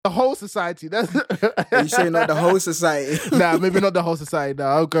The whole society. That's Are you sure not the whole society? Nah, maybe not the whole society.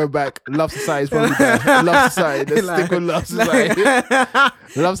 Nah, I'll go back. Love Society is probably there. Love Society. Let's stick with Love Society.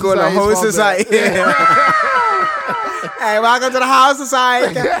 Love Call the Society. whole society. Hey, welcome to the house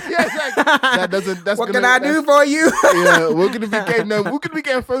society. That's what can I do for you? Yeah, we're gonna be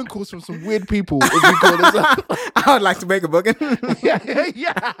getting phone calls from some weird people if we call this up. I would like to make a booking.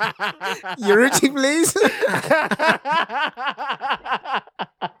 Yeah. You Richie, please.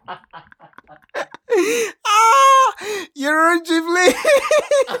 You Richie, please.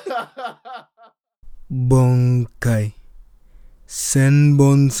 Bonkai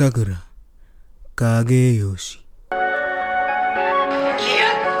Senbon Sakura Kageyoshi.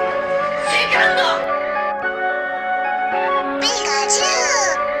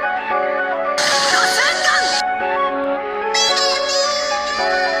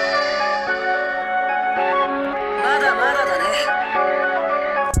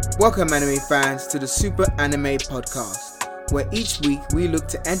 Welcome, anime fans, to the Super Anime Podcast, where each week we look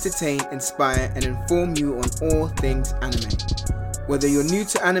to entertain, inspire, and inform you on all things anime. Whether you're new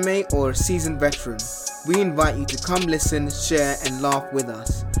to anime or a seasoned veteran, we invite you to come listen, share, and laugh with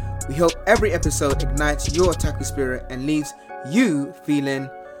us. We hope every episode ignites your otaku spirit and leaves you feeling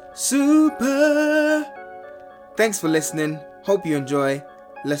super. Thanks for listening. Hope you enjoy.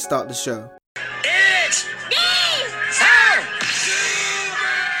 Let's start the show.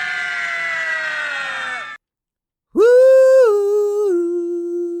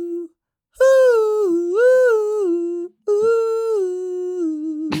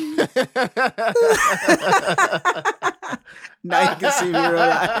 Now you can see me real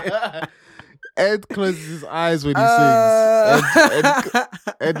life. Ed closes his eyes when he sings.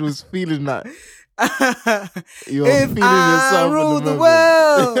 Ed was feeling that. You're feeling yourself rule in the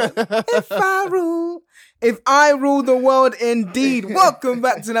world, if I rule the world, indeed. Welcome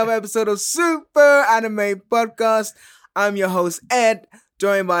back to another episode of Super Anime Podcast. I'm your host, Ed,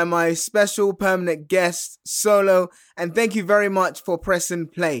 joined by my special permanent guest, Solo. And thank you very much for pressing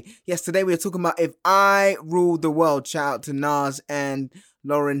play. Yes, today we are talking about If I Rule the World. Shout out to Nas and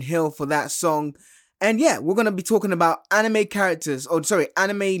Lauryn Hill for that song. And yeah, we're going to be talking about anime characters,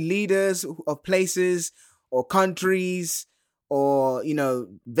 anime leaders of places or countries or,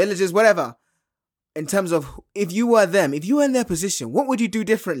 villages, whatever. In terms of if you were them, if you were in their position, what would you do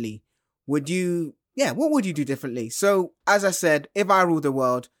differently? What would you do differently? So, as I said, if I rule the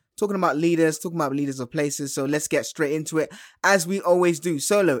world, talking about leaders of places. So let's get straight into it, as we always do.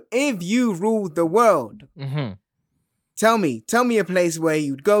 Solo, if you ruled the world, tell me a place where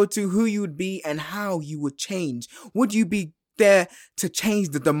you'd go to, who you'd be, and how you would change. Would you be there to change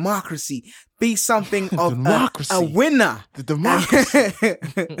the democracy? Be something of a winner. The democracy.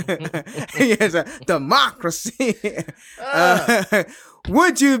 Yes, a democracy.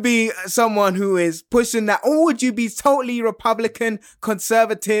 Would you be someone who is pushing that, or would you be totally Republican,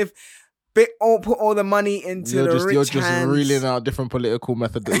 conservative, put all the money into the rich hands? You're just reeling out different political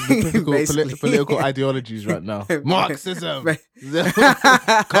political ideologies right now. Marxism,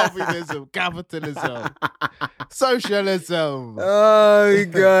 communism, capitalism, socialism. Oh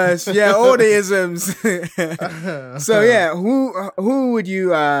gosh, yeah, all the isms. So yeah, who would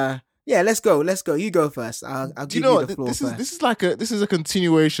you? Yeah, let's go. You go first. I'll give you the floor first. This is a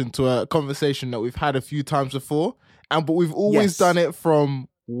continuation to a conversation that we've had a few times before, but we've always done it from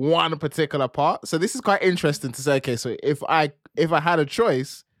one particular part. So this is quite interesting to say. Okay, so if I had a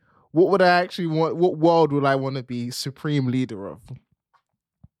choice, what would I actually want? What world would I want to be supreme leader of?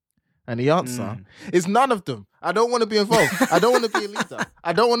 And the answer is none of them. I don't want to be involved. I don't want to be a leader.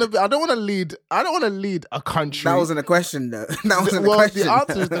 I don't want to lead a country. That wasn't a question, though. The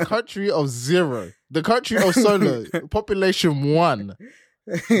answer is the country of zero. The country of Solo. Population 1.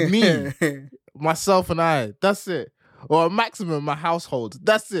 Me, myself, and I. That's it. Or a maximum my household.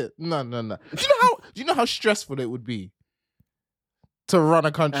 That's it. No. Do you know how stressful it would be to run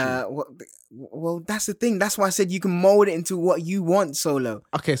a country? Well, that's the thing. That's why I said you can mold it into what you want, Solo.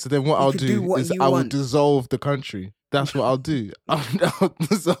 Okay, so then what I'll do is I will dissolve the country. That's what I'll do. I'll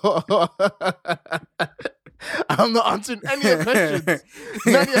dissolve. I'm not answering any of your questions.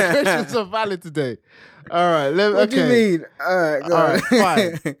 None of your questions are valid today. All right. What do you mean? All right,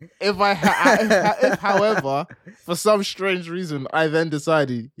 fine. If however, for some strange reason, I then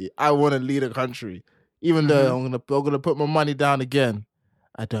decided I want to lead a country, even though I'm gonna put my money down again,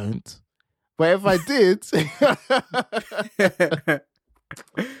 I don't. But if I did,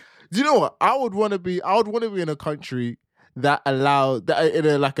 do you know what? I would want to be in a country that in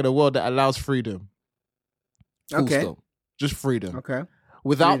a world that allows freedom. Full stop. Just freedom. Okay.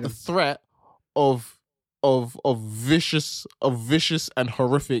 Without the threat of of vicious and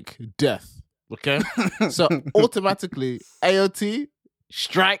horrific death. Okay, so automatically AOT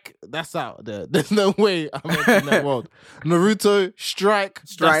strike. That's out there. There's no way I'm in that world. Naruto strike.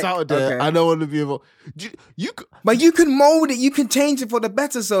 That's out there. Okay. I don't want to be involved. But you can mold it. You can change it for the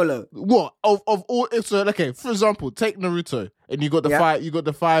better, Solo. What of all? So okay, for example, take Naruto, and you got the five. You got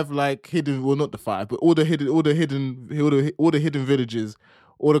the five like hidden. Well, not the five, but all the hidden villages,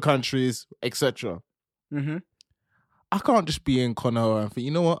 all the countries, etc. Mm-hmm. I can't just be in Konoha and think,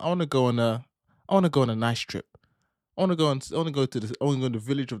 you know what? I want to go on a nice trip. I want to go to the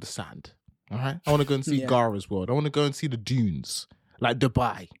village of the sand. All right. I want to go and see Gaara's world. I want to go and see the dunes, like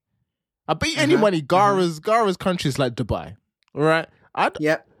Dubai. I bet you any money, Gaara's country is like Dubai. All right.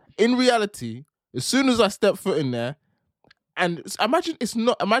 In reality, as soon as I step foot in there, and imagine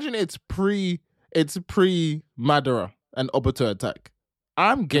it's pre Madara and Obito attack.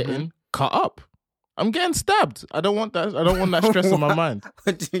 I'm getting cut up. I'm getting stabbed. I don't want that. I don't want that stress on my mind.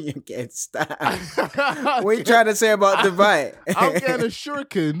 What do you get stabbed? What are you trying to say about Dubai? I'm getting a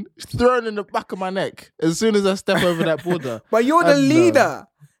shuriken thrown in the back of my neck as soon as I step over that border. But you're the leader.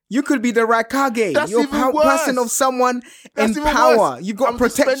 You could be the Raikage. You're a person of someone in power. You've got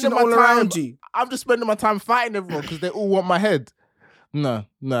protection all around you. I'm just spending my time fighting everyone because they all want my head. No.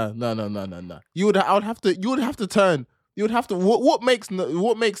 You would have to turn. You would have to. What makes the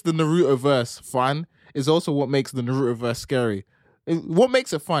Naruto verse fun is also what makes the Naruto verse scary. What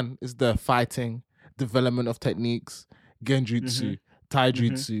makes it fun is the fighting, development of techniques, genjutsu,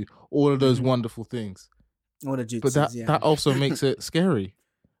 taijutsu, all of those wonderful things. All the jutsus, but that also makes it scary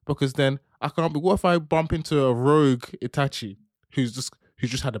because then I can't be. What if I bump into a rogue Itachi who's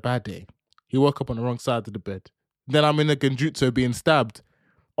just had a bad day? He woke up on the wrong side of the bed. Then I'm in a genjutsu being stabbed.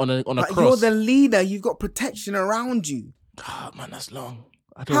 On a cross. You're the leader. You've got protection around you. Oh, man, that's long.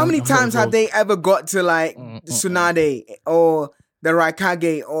 How many times have they ever got to like Tsunade or the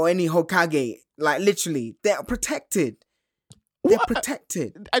Raikage or any Hokage? Like literally, they're protected. They're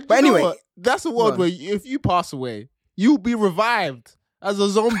protected. But anyway, that's a world where if you pass away, you'll be revived as a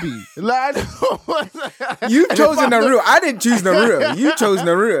zombie. Like, you've chosen Naruto. I didn't choose Naruto. You chose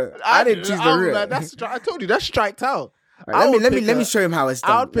Naruto. I didn't choose Naruto. Like, I told you that's striked out. Right, let me show him how it's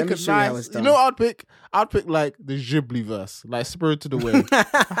done. I'd pick you know what I'd pick like the Ghibli verse, like Spirited Away.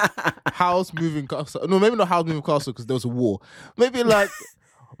 House Moving Castle. No, maybe not House Moving Castle because there was a war. Maybe like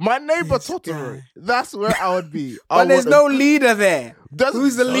My Neighbor Totoro. That's where I would be. But there's no leader there.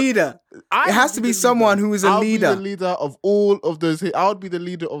 Who's the leader? It has to be someone who is a leader. I'll be the leader of all of those. I would be the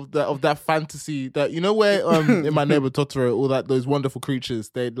leader of that fantasy. That, you know, where in My Neighbor Totoro, all that, those wonderful creatures,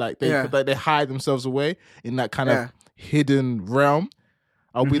 they hide themselves away in that kind of hidden realm.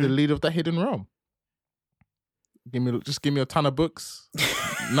 I'll be the leader of that hidden realm. Give me a ton of books.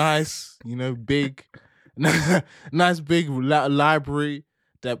 Nice, big, nice big library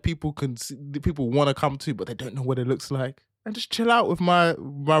that people want to come to, but they don't know what it looks like. And just chill out with my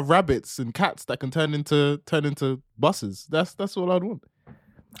rabbits and cats that can turn into buses. That's all I'd want.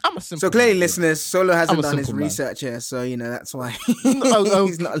 I'm a simple. So clearly, listeners, Solo hasn't done his research here, so that's why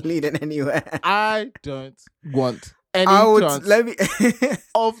he's not leading anywhere. I don't want any chance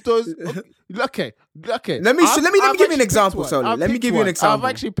of those. Okay. Let me give you an example, Solo. Let me give you an example. I've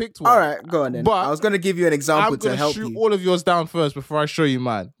actually picked one. All right, go on then. But I was going to give you an example to help you. I'm going to shoot all of yours down first before I show you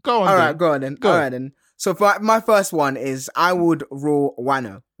mine. Go on. All right, go on then. All right then. So for my first one is I would rule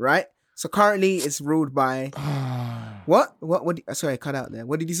Wano, right? So currently it's ruled by what? Sorry, cut out there.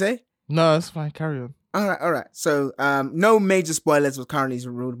 What did you say? No, it's fine. Carry on. All right. So no major spoilers. Was currently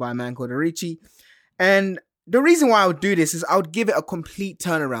ruled by a man called Orochi, and the reason why I would do this is I would give it a complete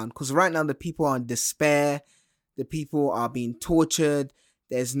turnaround because right now the people are in despair, the people are being tortured.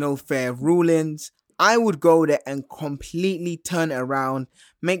 There's no fair rulings. I would go there and completely turn it around,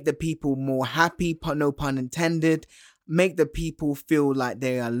 make the people more happy, no pun intended, make the people feel like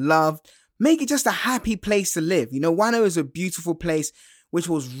they are loved, make it just a happy place to live. Wano is a beautiful place which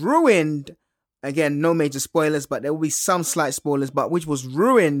was ruined, again, no major spoilers, but there will be some slight spoilers, but which was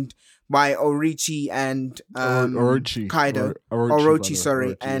ruined by Orochi and Kaido. Orochi,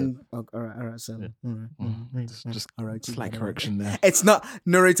 sorry. And all right. So just slight correction there. It's not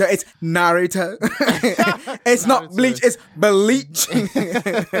Naruto, it's Naruto. It's not Bleach, it's Bleach.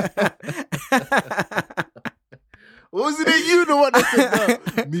 Wasn't it you the one that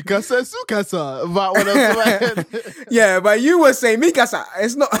said Mikasa Tsukasa about what else? Yeah, but you were saying Mikasa.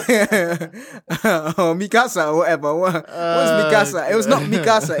 It's not Mikasa or whatever. What's Mikasa? It was not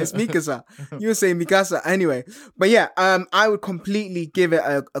Mikasa, it's Mikasa. You were saying Mikasa anyway. But yeah, I would completely give it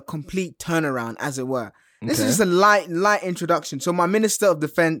a complete turnaround, as it were. This is just a light introduction. So my Minister of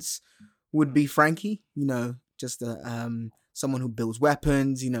Defense would be Frankie. Just someone who builds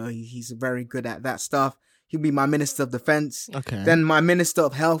weapons. He's very good at that stuff. He'll be my Minister of Defense. Okay. Then my Minister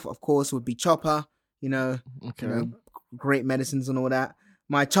of Health, of course, would be Chopper. Okay. Great medicines and all that.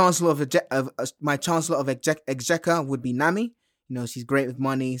 My Chancellor of Exchequer would be Nami. She's great with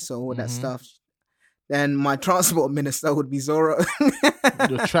money, so all that stuff. Then my Transport Minister would be Zoro.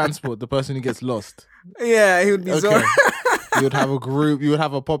 The transport, the person who gets lost. Yeah, he would be Zoro. You would have a group, you would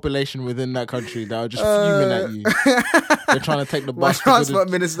have a population within that country that are just fuming at you. They're trying to take the bus. They're trying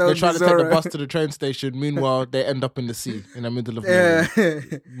to take the bus to the train station. Meanwhile, they end up in the sea in the middle of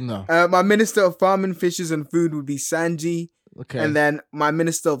nowhere. No. My Minister of Farming, Fishes and Food would be Sanji. Okay. And then my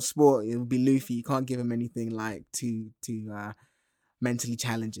Minister of Sport, it would be Luffy. You can't give him anything like too mentally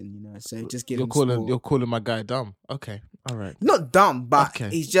challenging, so just give him sport. You're calling my guy dumb. Okay. All right. Not dumb, but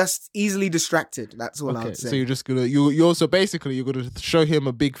he's just easily distracted. That's all I would say. So you're just gonna you also basically you're gonna show him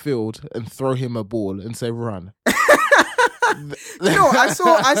a big field and throw him a ball and say run. I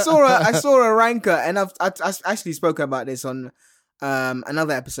saw a ranker, and I've actually spoken about this on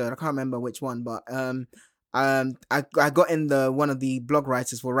another episode. I can't remember which one, but I got in one of the blog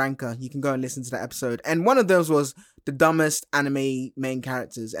writers for Ranker. You can go and listen to that episode, and one of those was the dumbest anime main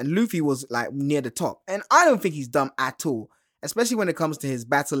characters, and Luffy was like near the top. And I don't think he's dumb at all, especially when it comes to his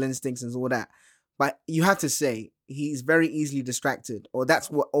battle instincts and all that. But you have to say he's very easily distracted, or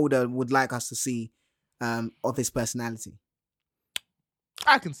that's what Oda would like us to see of his personality.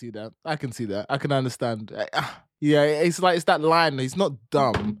 I can see that. I can understand. Yeah, it's that line. He's not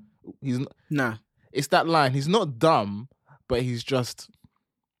dumb. No. It's that line. He's not dumb, but he's just.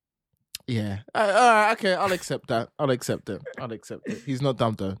 Yeah. All right. Okay. I'll accept that. I'll accept it. He's not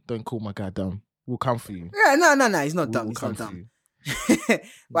dumb though. Don't call my guy dumb. We'll come for you. Yeah. No. He's not dumb. He's not dumb.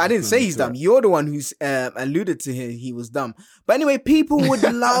 But I didn't say he's dumb. You're the one who's alluded to him. He was dumb. But anyway, people would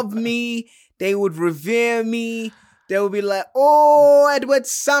love me. They would revere me. They would be like, "Oh, Edward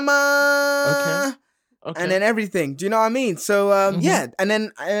Summer." Okay. And then everything. Do you know what I mean? So yeah,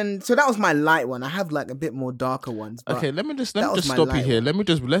 and so that was my light one. I have like a bit more darker ones. But okay, let me just stop you here.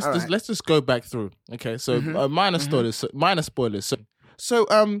 Let's just go back through. Okay, so minor spoilers. So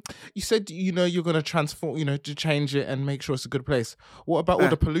you said you're gonna transform, to change it and make sure it's a good place. What about all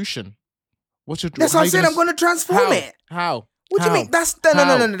the pollution? That's what I said. I'm gonna transform it. How? What do you mean?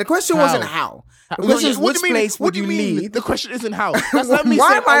 No. The question wasn't how. The question is which place would you lead? The question isn't how. That's not me.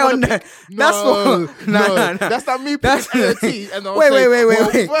 Why am I on there? No. That's not me. Wait.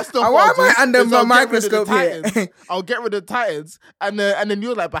 First of why am I under my microscope here? I'll get rid of the Titans, and then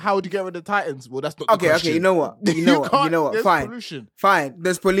you're like, but how would you get rid of the Titans? Well, that's not the question. Okay. You know what? Fine. Pollution. Fine.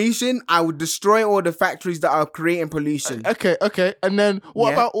 There's pollution. I would destroy all the factories that are creating pollution. Okay. And then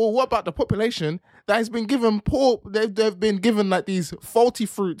what about the population that has been given they've been given like these faulty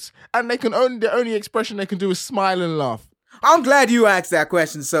fruits, and the only expression they can do is smile and laugh. I'm glad you asked that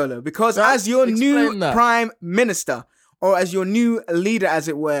question, Solo, because as your new Prime Minister, or as your new leader, as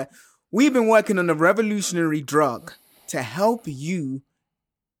it were, we've been working on a revolutionary drug to help you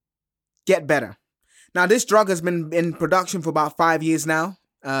get better. Now, this drug has been in production for about 5 years now.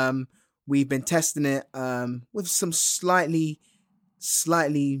 We've been testing it with some slightly.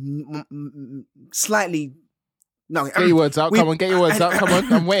 No, get your words out. Come on, get your words out. Come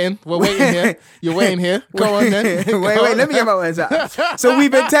on, I'm waiting. We're waiting here. You're waiting here. Go on then. Wait. Let me get my words out. So we've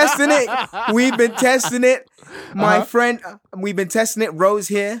been testing it. My friend, we've been testing it. Rose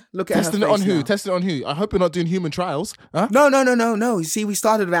here. Look at testing her it on face who? now. Testing it on who? I hope you're not doing human trials. Huh? No. You see, we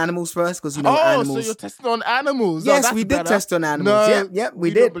started with animals first because animals. So you're testing on animals? Yes, we did test on animals. No, yep,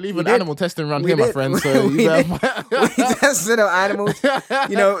 we did. Don't believe in animal testing around here, my friend. So we tested on animals. Back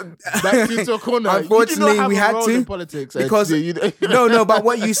to a corner. Unfortunately, we had to politics because no. But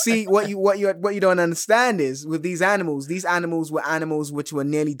what you see, what you don't understand is with these animals were animals which were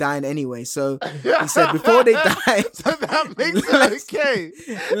nearly dying anyway. So he said before they die, so that makes it okay.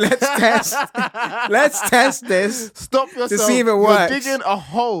 Let's test this. Stop yourself to see if it works. You're digging a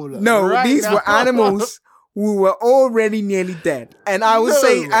hole. No, these were animals who were already nearly dead. And I would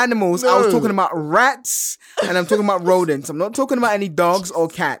say animals. I was talking about rats and I'm talking about rodents. I'm not talking about any dogs or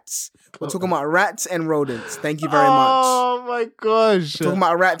cats. We're talking about rats and rodents. Thank you very much. Oh my gosh. We're talking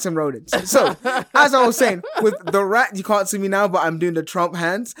about rats and rodents. So, as I was saying, with the rat, you can't see me now, but I'm doing the Trump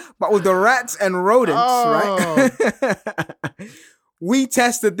hands. But with the rats and rodents, right? We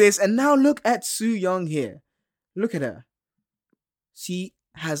tested this, and now look at Su Young here. Look at her. She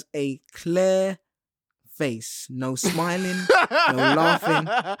has a clear face, no smiling, no laughing.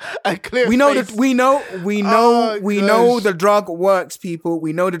 A clear We know face. that we know the drug works, people.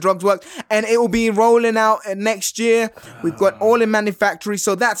 We know the drugs work, and it will be rolling out next year. We've got all in manufactories,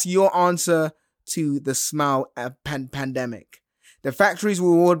 so that's your answer to the smile pandemic. The factories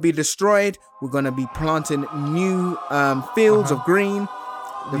will all be destroyed. We're gonna be planting new fields of green.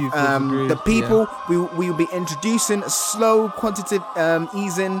 The people, we will be introducing a slow quantitative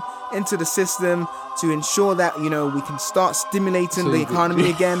easing into the system to ensure that, you know, we can start stimulating the economy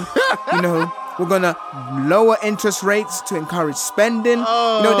again. You know, we're gonna lower interest rates to encourage spending.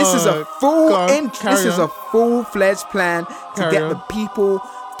 You know, this is a full-fledged plan to get the people,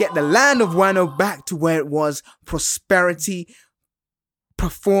 get the land of Wano back to where it was: prosperity,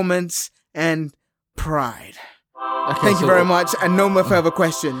 performance, and pride. Okay, Thank you very much, and no more further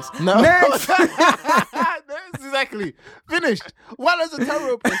questions. No. Next. Exactly. Finished. Wano's a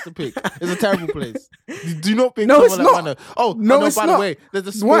terrible place to pick. It's a terrible place. Do not pick No, someone it's like not. Wano. Oh, No, no, it's by not. the way, there's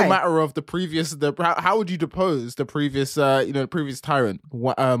a small Why? matter of the previous, how would you depose the previous, the previous tyrant?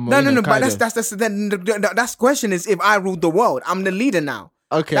 No, but that's the question is, if I ruled the world, I'm the leader now.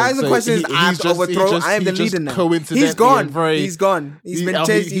 Okay, that is the so question. Is I have to overthrow. I am the leader now. He's gone. He's gone. He's been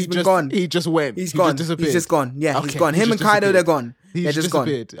chased. He's been gone. He just went. He's gone. He's just gone. Yeah, Okay, he's gone. he Him and just Kaido, disappeared. they're gone. He's They're just gone.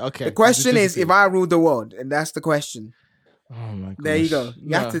 disappeared. Okay. The question He is, just if I ruled the world, and that's the question. Oh my god. There you go.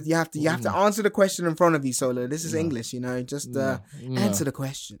 You have to answer the question in front of you, Solo. This is English, you know. Just answer the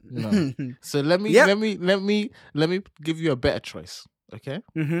question. No. So let me give you a better choice. Okay.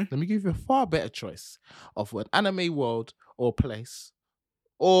 Let me give you a far better choice of an anime world or place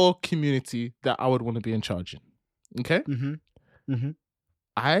or community that I would want to be in charge in. Okay.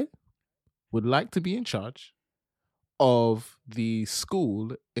 I would like to be in charge of the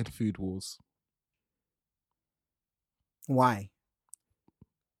school in Food Wars. Why?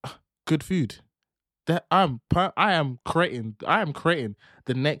 Good food. That I am creating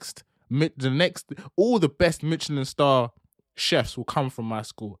the next all the best Michelin star chefs will come from my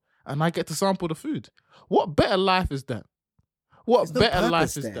school, and I get to sample the food. What better life is that? What better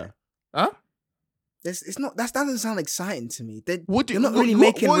life is that? Huh? It's not. That doesn't sound exciting to me. You're not really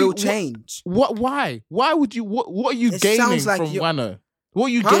making real change. Why? Why would you? What are you gaining from Wano? What are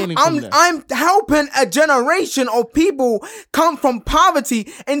you gaining from there? I'm helping a generation of people come from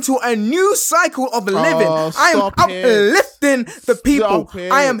poverty into a new cycle of living. I am uplifting the people.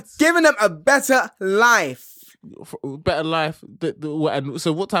 I am giving them a better life. Better life.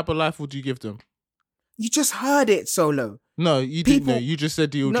 So what type of life would you give them? You just heard it, Solo. No, you didn't know. You just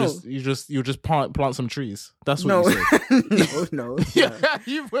said you'll just plant some trees. That's what you said. No. Yeah,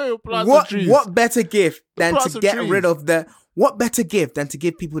 you will plant some trees. What better gift than to get rid of the... What better gift than to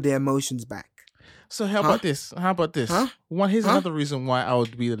give people their emotions back? So how about this? Huh? Here's another reason why I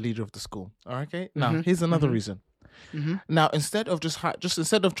would be the leader of the school. All right, okay? Now, here's another reason. Now, instead of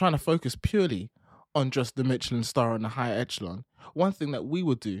instead of trying to focus purely on just the Michelin star and the higher echelon, one thing that we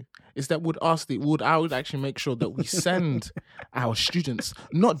would do is that I would actually make sure that we send our students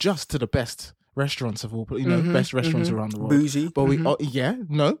not just to the best restaurants of all, best restaurants around the world. Bougie. But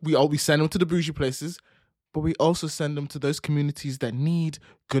we send them to the bougie places, but we also send them to those communities that need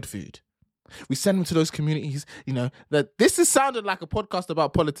good food. We send them to those communities, that this is sounded like a podcast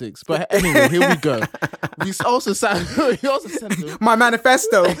about politics, but anyway, here we go. We also send them. My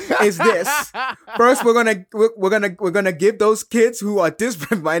manifesto is this. First, we're gonna give those kids who are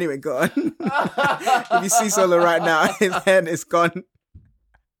desperate. But anyway, go on. If you see Solo right now, his head is gone.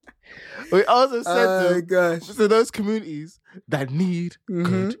 We also send them to those communities that need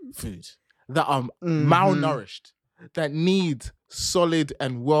good food, that are malnourished, that need solid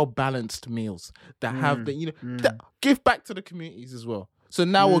and well-balanced meals, that have that give back to the communities as well. So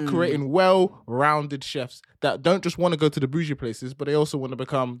now we're creating well-rounded chefs that don't just want to go to the bougie places, but they also want to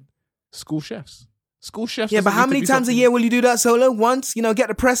become school chefs. School chefs. Yeah, but how many times a year will you do that, Solo? Once, get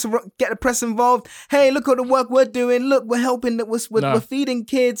the press involved. Hey, look at the work we're doing. Look, we're helping. We're feeding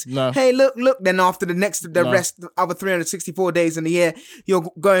kids. No. Hey, look. Then after the rest other 364 days in the year,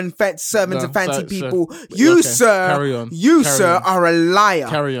 you're going serving to fancy people. Sir, sir, are a liar.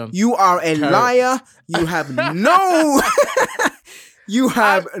 Carry on. You are a liar. You have no. You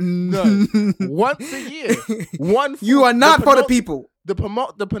have no. Once a year. You are not for the people. The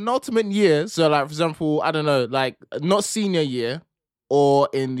penultimate year, so like for example, I don't know, like not senior year, or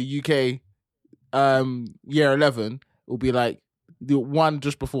in the UK, year 11 will be like the one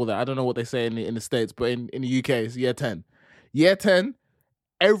just before that. I don't know what they say in the States, but in the UK it's year 10. Year 10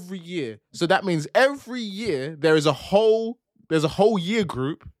 every year. So that means every year there's a whole year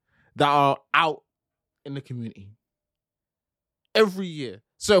group that are out in the community. Every year.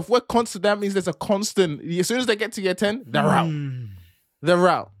 So if we're constant, that means there's a constant. As soon as they get to year 10, they're out. They're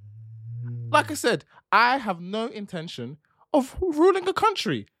out. Like I said, I have no intention of ruling a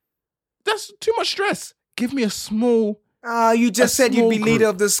country. That's too much stress. Give me a small. You just said you'd be leader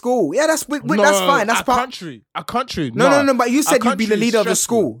of the school. Yeah, that's fine. That's a country. No. But you said you'd be the leader of the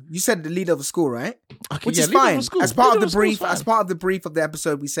school. You said the leader of the school, right? Okay, which is fine. As part of the brief, of the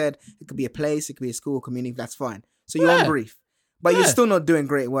episode, we said it could be a place, it could be a school, community. That's fine. So you're on brief. But you're still not doing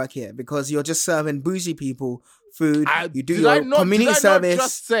great work here because you're just serving bougie people food. You do your community service. Did I not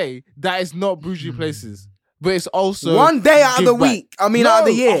just say that it's not bougie places, but it's also one day out of the week. Out of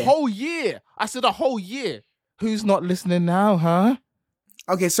the year. A whole year. I said a whole year. Who's not listening now, huh?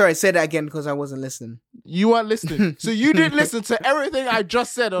 Okay, sorry. Say that again because I wasn't listening. You weren't listening. So you didn't listen to everything I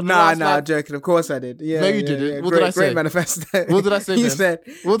just said on the last Nah, I'm joking. Of course I did. Yeah, no, you didn't. Yeah. What did I say? Great manifesto. What did I say? You said.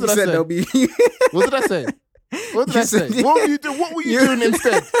 What did I say? There'll be. What did I say? What did I say? What were you doing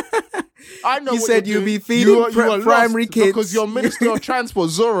instead? I know. You said you'd be feeding primary kids because your Minister of Transport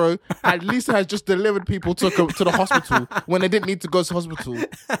Zoro at least has just delivered people to the hospital when they didn't need to go to hospital.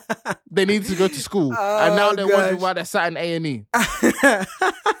 They needed to go to school, and now they're wondering why they're sat in A&E.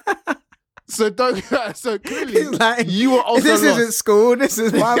 So clearly, like, you were also this lost. Isn't school. This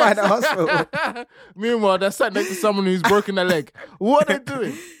is why I'm at the hospital. Meanwhile, they're sat next to someone who's broken their leg. What are they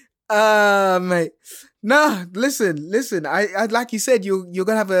doing? Mate. Nah, listen. I like you said, you're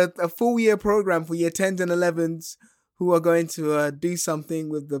gonna have a full year program for year 10s and 11s who are going to do something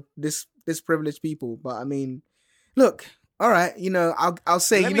with this privileged people. But I mean, look, all right, I'll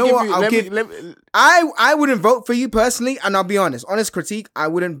say, I wouldn't vote for you personally, and I'll be honest critique, I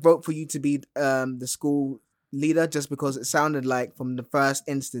wouldn't vote for you to be the school leader just because it sounded like from the first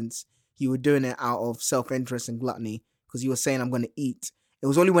instance you were doing it out of self-interest and gluttony because you were saying I'm going to eat. It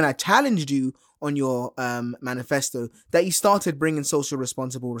was only when I challenged you on your manifesto that you started bringing social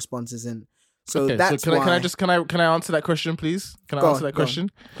responsible responses in. So okay, that's so can I answer that question, please? Can I answer that question?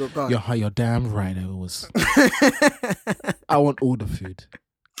 Go on. You're damn right. It was. I want all the food.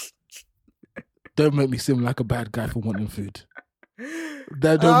 Don't make me seem like a bad guy for wanting food.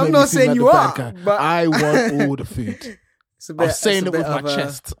 I'm not saying you are, but I want all the food. I'm saying it with my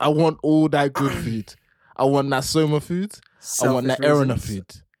chest. I want all that good food. I want that Soma food. I want that Erina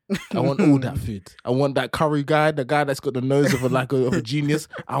food. I want all that food. I want that curry guy, the guy that's got the nose of a genius.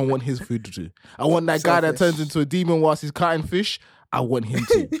 I want his food too. I want that guy that turns into a demon whilst he's cutting fish. I want him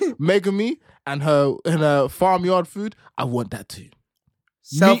too. Megami and her farmyard food. I want that too.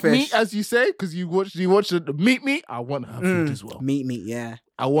 Selfish. Meat, as you say, because you watch the meat. I want her food as well. Meat, yeah.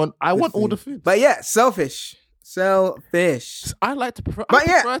 I want all the food. But yeah, selfish. I like to prefer. I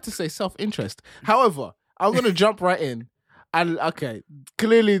prefer to say self-interest. However, I'm gonna jump right in. And okay,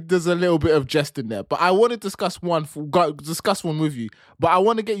 clearly there's a little bit of jest in there, but I want to discuss one with you. But I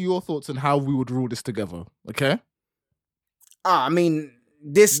want to get your thoughts on how we would rule this together. Okay? I mean,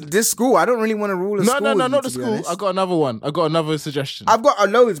 this school, I don't really want to rule a school. No, not the school. Honest. I got another one. I got another suggestion. I've got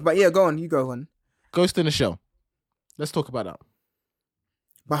loads, but yeah, go on. You go on. Ghost in the Shell. Let's talk about that.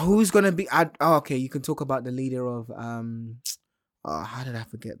 But who's gonna be? Okay, you can talk about the leader of how did I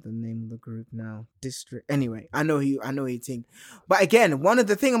forget the name of the group now? District. Anyway, I know you think. But again, one of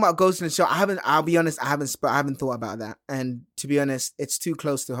the thing about Ghost in the Shell, I'll be honest, I haven't thought about that. And to be honest, it's too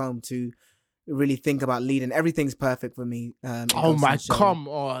close to home to really think about leading. Everything's perfect for me. Come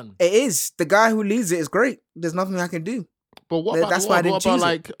on. It is. The guy who leads it is great. There's nothing I can do. But what about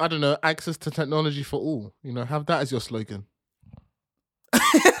like, I don't know, access to technology for all? Have that as your slogan.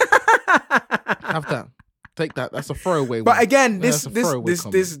 Have that. Take that. That's a throwaway. But again, this, I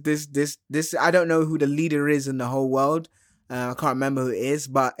don't know who the leader is in the whole world. I can't remember who it is.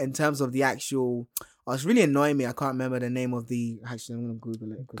 But in terms of the actual, it's really annoying me. I can't remember the name of the. Actually, I'm gonna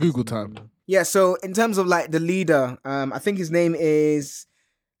Google it. Google time. Yeah. So in terms of like the leader, I think his name is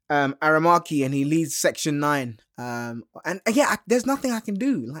Aramaki, and he leads Section 9. And yeah, there's nothing I can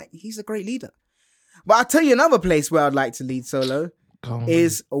do. Like, he's a great leader. But I'll tell you another place where I'd like to lead solo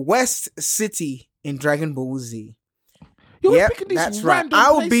is West City in Dragon Ball Z. That's right.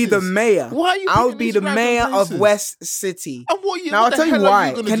 I'll be the mayor. Why are you? I'll be the mayor of West City. Now I'll tell you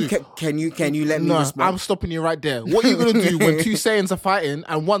why. Can you let me respond? I'm stopping you right there. What are you gonna do when two Saiyans are fighting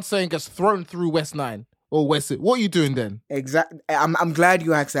and one Saiyan gets thrown through West 9 or West City? What are you doing then? Exactly. I'm glad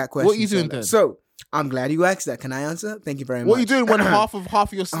you asked that question. What are you doing then? So I'm glad you asked that. Can I answer? Thank you very much. What are you doing when half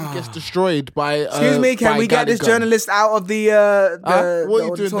of your city gets destroyed by? Excuse me. Can we get this journalist out of the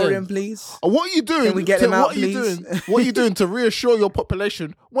auditorium, please? What are you doing? Can we get him out, please? What are you doing to reassure your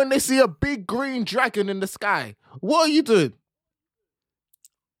population when they see a big green dragon in the sky? What are you doing?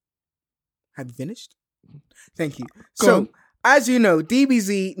 Have you finished? Thank you. Go as you know,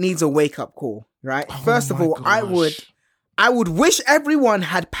 DBZ needs a wake-up call, right? First of all, gosh. I would wish everyone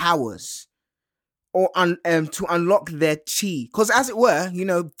had powers or to unlock their chi. Because as it were, you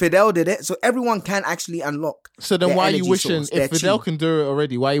know, Fidel did it, so everyone can actually unlock. So then why are you wishing, source, if Fidel chi. can do it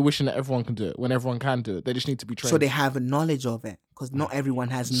already, why are you wishing that everyone can do it when everyone can do it? They just need to be trained. So they have a knowledge of it, because not everyone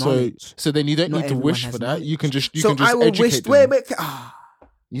has knowledge. So then you don't Not need to everyone wish has for that. knowledge. You can just So I will educate wish. them. Wait.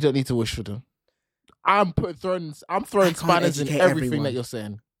 You don't need to wish for them. I'm throwing spanners in everything everyone. that you're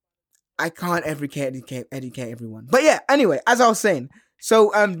saying. I can't educate everyone. But yeah, anyway, as I was saying,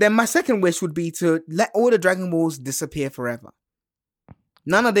 so then my second wish would be to let all the Dragon Balls disappear forever.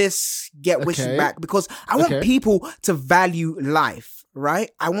 None of this get wished back, because I want people to value life, right?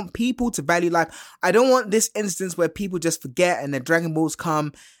 I want people to value life. I don't want this instance where people just forget and the Dragon Balls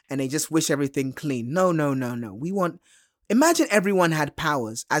come and they just wish everything clean. No. Imagine everyone had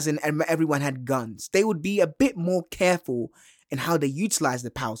powers, as in everyone had guns. They would be a bit more careful in how they utilize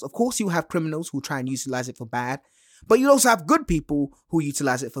the powers. Of course, you have criminals who try and utilize it for bad, but you also have good people who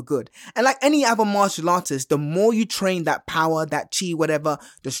utilize it for good. And like any other martial artist, the more you train that power, that chi, whatever,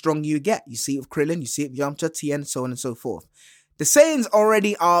 the stronger you get. You see it with Krillin, you see it with Yamcha, Tien, so on and so forth. The Saiyans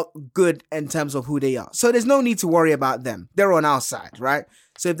already are good in terms of who they are. So there's no need to worry about them. They're on our side, right?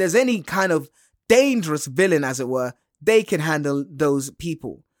 So if there's any kind of dangerous villain, as it were, they can handle those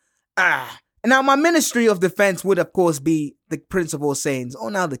people. Now, my Ministry of Defense would, of course, be the Prince of All Saiyans,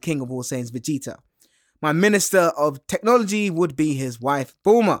 or now the King of All Saiyans, Vegeta. My Minister of Technology would be his wife,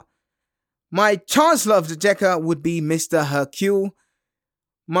 Bulma. My Chancellor of Dejeka would be Mr. Hercule.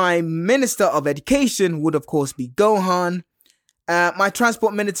 My Minister of Education would, of course, be Gohan. My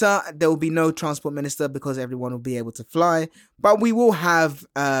Transport Minister, there will be no Transport Minister because everyone will be able to fly. But we will have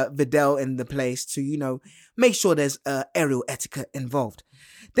Videl in the place to, you know, make sure there's aerial etiquette involved.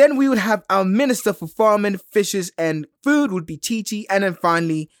 Then we would have our Minister for Farming, Fishes, and Food would be Chi-Chi. And then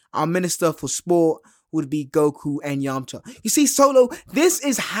finally, our Minister for Sport would be Goku and Yamcha. You see, Solo, this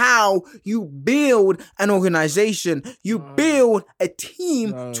is how you build an organization. You build a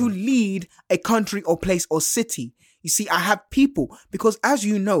team to lead a country or place or city. You see, I have people, because as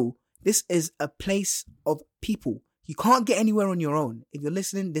you know, this is a place of people. You can't get anywhere on your own. If you're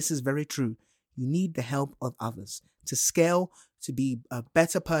listening, this is very true. You need the help of others to scale, to be a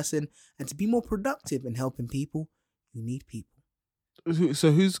better person, and to be more productive in helping people. You need people.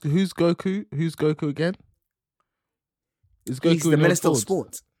 So who's Goku? Who's Goku again? Is Goku He's the Minister of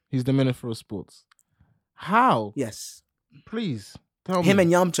Sports. He's the Minister of Sports. How? Yes. Please tell me. Him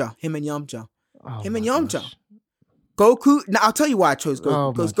and Yamcha. Oh Him and my Yamcha. gosh. Goku. Now I'll tell you why I chose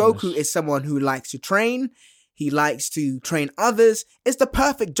Goku. Because my Goku gosh. is someone who likes to train. He likes to train others. It's the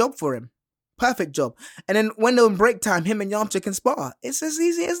perfect job for him. Perfect job. And then when they're in break time, him and Yamcha can spar. It's as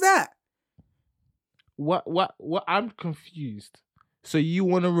easy as that. What? I'm confused. So you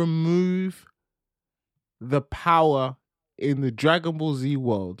want to remove the power in the Dragon Ball Z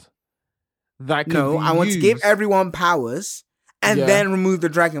world that can No, be I want to used, give everyone powers and then remove the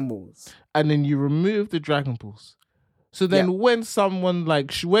Dragon Balls. and then you remove the Dragon Balls. So then when someone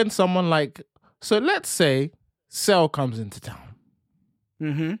like, so let's say Cell comes into town,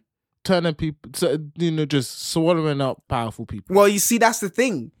 Mm-hmm. turning people, just swallowing up powerful people. Well, you see, that's the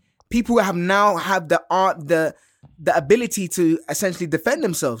thing. People have the ability to essentially defend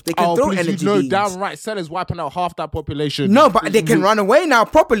themselves. They can throw energy beams. Damn right, Cell is wiping out half that population. No, but they can run away now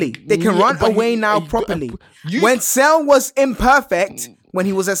properly. They can run away now properly. When Cell was imperfect, when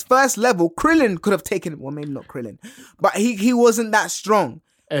he was at first level, Krillin could have taken. Well, maybe not Krillin, but he wasn't that strong.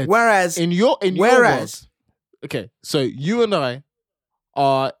 Whereas in your world, okay, so you and I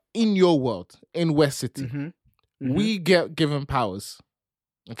are in your world in West City. Mm-hmm. We get given powers,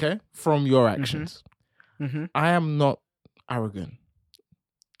 okay, from your actions. Mm-hmm. I am not arrogant.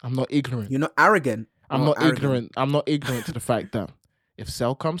 I'm not ignorant. You're not arrogant. I'm not ignorant. I'm not ignorant to the fact that if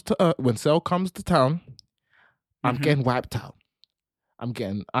Cell comes to when Cell comes to town, I'm getting wiped out. I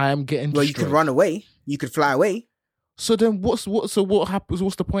am getting Well, destroyed. you could run away. You could fly away. So then what happens?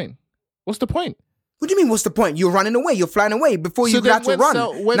 What's the point? What's the point? What do you mean, what's the point? You're running away. You're flying away. Before you then had to run.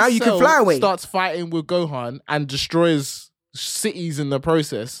 Now you can fly away. Starts fighting with Gohan and destroys cities in the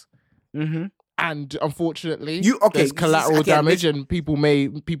process. Mm-hmm. And unfortunately, there's there's collateral damage and people may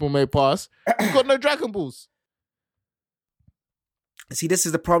pass. You've got no Dragon Balls. See, this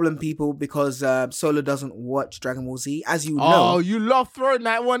is the problem, people, because Solo doesn't watch Dragon Ball Z, as you know. Oh, you love throwing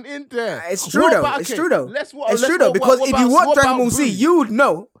that one in there. It's true, though. It's true, though. It's true, though. Because if you watch Dragon Ball Z, you would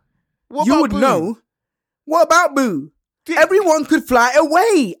know. You would know. What about Boo? Everyone could fly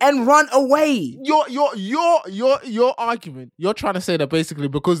away and run away. Your argument. You're trying to say that basically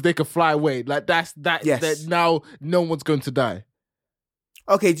because they could fly away, like that now no one's going to die.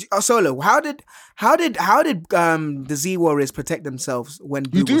 Okay, Solo. How did the Z Warriors protect themselves when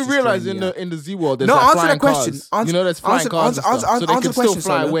you do realize in the Z world there's answer flying the question. Cars. There's flying cars and stuff, so they can still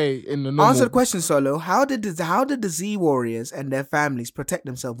fly away in the normal. Answer the question, Solo. How did the Z Warriors and their families protect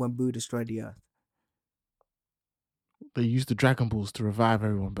themselves when Boo destroyed the Earth? They used the Dragon Balls to revive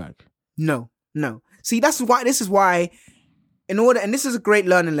everyone back. No. See, this is why. And this is a great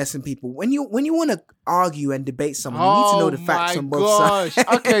learning lesson, people. When you want to argue and debate someone, you need to know the facts on both sides.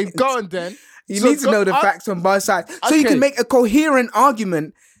 Okay, go on then. You need to know the facts on both sides. So you can make a coherent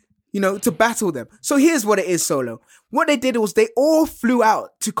argument, to battle them. So here's what it is, Solo. What they did was they all flew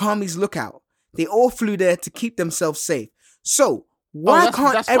out to Kami's Lookout. They all flew there to keep themselves safe. So why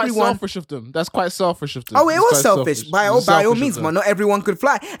can't that's everyone? Quite selfish of them. That's quite selfish of them. Oh, it was selfish. By all means, man. Not everyone could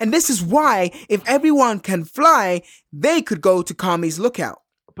fly, and this is why, if everyone can fly, they could go to Kami's Lookout.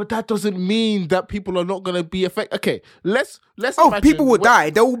 But that doesn't mean that people are not going to be affected. Okay, let's. People will die.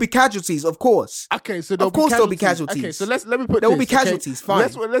 There will be casualties, of course. Okay, so there'll be casualties. Okay, so let me put. There will be casualties. Okay?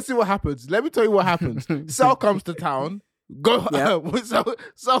 Fine. Let's see what happens. Let me tell you what happens. Cell comes to town.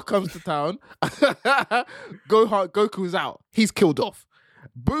 Cell comes to town. Goku's out. He's killed off.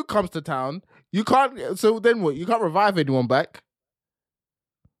 Boo comes to town. You can't. So then what? You can't revive anyone back.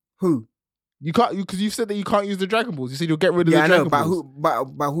 Who? You can't, because you said that you can't use the Dragon Balls. You said you'll get rid of the Dragon Balls.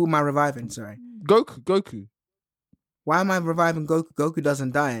 But who am I reviving? Sorry. Goku. Why am I reviving Goku? Goku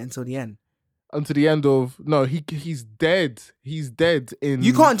doesn't die until the end. Until the end of he's dead. He's dead in.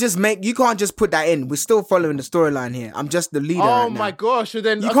 You can't just put that in. We're still following the storyline here. I'm just the leader. Oh my gosh! So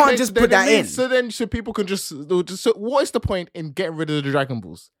then you can't just put that in. So then, people can just. So what is the point in getting rid of the Dragon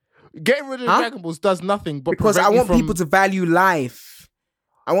Balls? Getting rid of the Dragon Balls does nothing but because I want people to value life.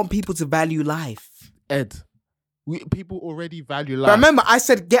 I want people to value life. Ed, people already value life. But remember, I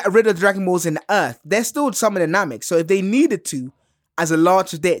said get rid of the Dragon Balls in the Earth. They're still some of the Namek. So if they needed to, as a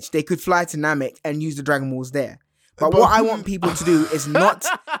large ditch, they could fly to Namek and use the Dragon Balls there. But what I want people to do is not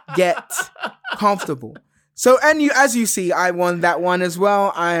get comfortable. So, as you see, I won that one as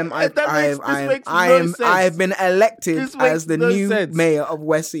well. I have been elected as the new mayor of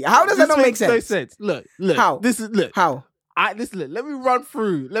West Sea. How does that not make sense? No sense. Look. How? How? Listen. Let me run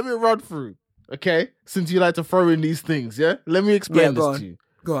through. Okay, since you like to throw in these things, yeah. Let me explain this to you.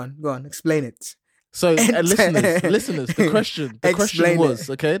 Go on. Explain it. So, listeners, the question was,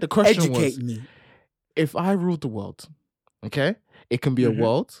 okay. The question was, educate me. If I ruled the world, okay, it can be a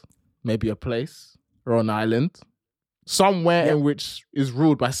world, maybe a place or an island, somewhere in which is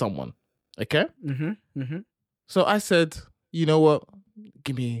ruled by someone, okay. So I said, you know what?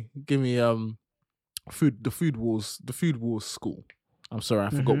 Give me the food wars school. I'm sorry, I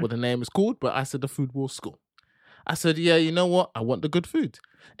forgot what the name is called, but I said the food wars school. I said, yeah, you know what? I want the good food.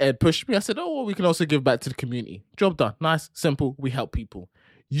 Ed pushed me. I said, oh, well, we can also give back to the community. Job done. Nice, simple. We help people.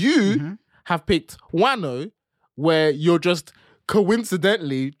 You have picked Wano, where you're just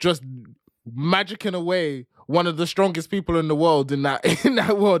coincidentally just magicking away one of the strongest people in the world in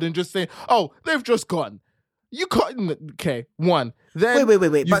that world and just saying, oh, they've just gone. You can't. Okay, one. Then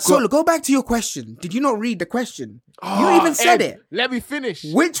wait. But Solo, go back to your question. Did you not read the question? You even said it. Let me finish.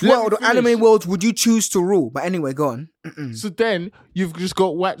 Which world or anime worlds would you choose to rule? But anyway, go on. So then you've just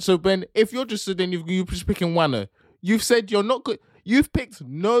got what? So Ben, if you're just you're just picking Wano. You've said you're not good. You've picked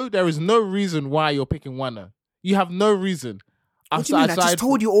no. There is no reason why you're picking Wano. You have no reason. What do you mean? I just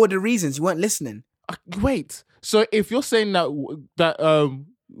told you all the reasons. You weren't listening. Wait. So if you're saying that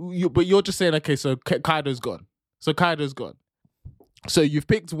but you're just saying, okay, so Kaido's gone. So you've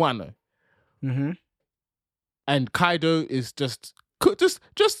picked Wano. And Kaido is just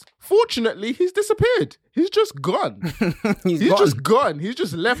fortunately, he's disappeared. He's just gone. He's just gone. He's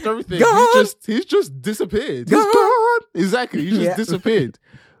just left everything. He's just disappeared. He's gone. Exactly. He just disappeared.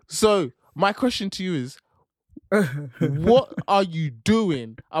 So my question to you is, what are you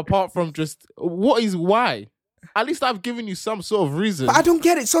doing apart from just why? At least I've given you some sort of reason. But I don't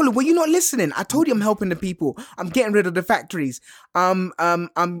get it, Solo. Were you not listening? I told you I'm helping the people. I'm getting rid of the factories. I'm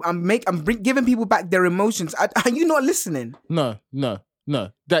giving people back their emotions. Are you not listening? No.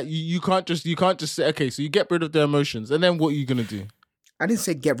 That you can't just say, okay, so you get rid of their emotions, and then what are you gonna do? I didn't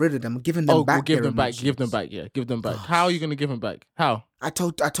say get rid of them. I'm giving them back. Give them back. Yeah, give them back. How are you gonna give them back? How? I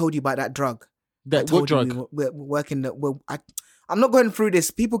told you about that drug. What drug? We're working. I'm not going through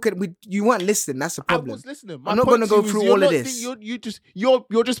this. You weren't listening. That's the problem. I was listening. I'm not going to go through all of this.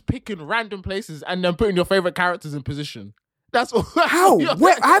 You're just picking random places and then putting your favorite characters in position. That's all. How?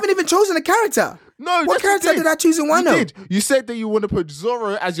 I haven't even chosen a character. No, what character did I choose in Wano? You did. You said that you want to put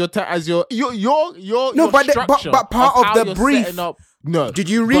Zoro as your no, but part of the brief. No. Did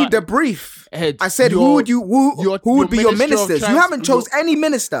you read the brief? Ed, I said, who would be your ministers? You haven't chose any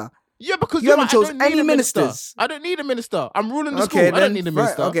minister. Yeah, because you haven't chose any ministers. I don't need a minister. I'm ruling the school. I don't need a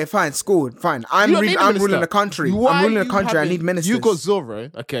minister. Okay, fine. School, fine. I'm ruling the country. I'm ruling the country. I need ministers. You got Zoro.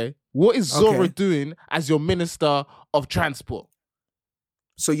 Okay. What is Zoro doing as your minister of transport?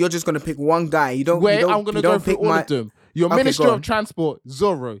 So you're just gonna pick one guy. I'm gonna go through all of them. Your minister of transport,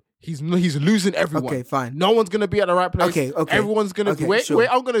 Zoro. He's losing everyone. Okay, fine. No one's gonna be at the right place. Okay. Everyone's gonna wait.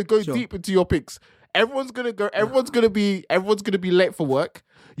 I'm gonna go deep into your picks. Everyone's gonna be late for work.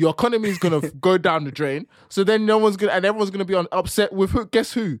 Your economy is gonna go down the drain. So then everyone's gonna be upset with who?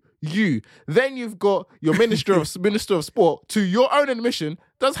 Guess who? You. Then you've got your minister of sport. To your own admission,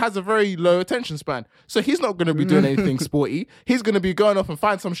 has a very low attention span. So he's not gonna be doing anything sporty. He's gonna be going off and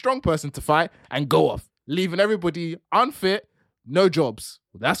find some strong person to fight and go off, leaving everybody unfit, no jobs.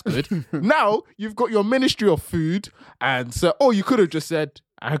 Well, that's good. Now you've got your Ministry of Food, and so you could have just said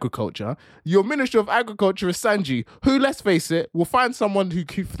agriculture. Your Ministry of Agriculture is Sanji, who, let's face it, will find someone who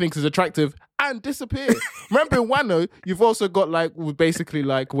thinks is attractive and disappear. Remember in Wano, you've also got basically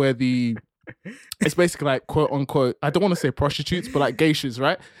where it's basically like quote unquote, I don't want to say prostitutes, but like geishas,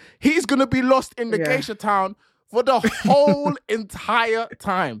 right? He's gonna be lost in the geisha town for the whole entire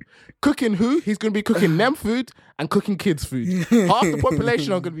time. Cooking who? He's going to be cooking them food and cooking kids' food. Half the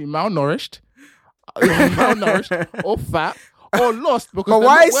population are going to be malnourished or fat or lost because. But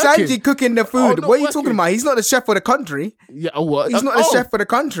why is Sanji cooking the food? What are you talking about? He's not the chef for the country. Yeah, what? He's not the chef for the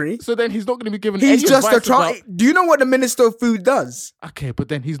country. So then he's not going to be given. He's just Do you know what the Minister of Food does? Okay, but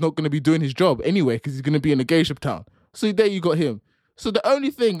then he's not going to be doing his job anyway because he's going to be in a geisha town. So there you got him. So the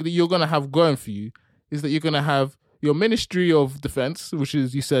only thing that you're going to have going for you is that you're going to have your Ministry of Defense, which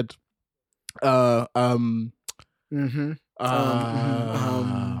is, you said, he was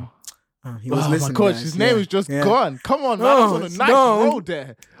listening. My gosh, his name is just gone. Come on, man. I was on a nice roll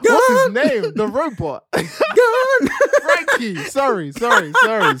there. What's his name? The robot. Gone. Frankie. Sorry.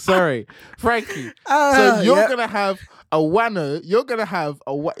 Frankie. So you're gonna have a Wano. You're gonna have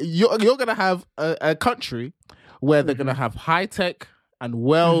a country where they're gonna have high tech and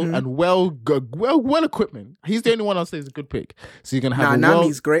well equipment. He's the only one I'll say is a good pick. So you're gonna have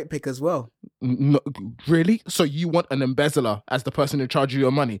Nami's great pick as well. No, really? So you want an embezzler as the person in charge of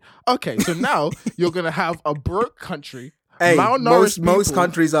your money? Okay, so now you're gonna have a broke country. Hey, most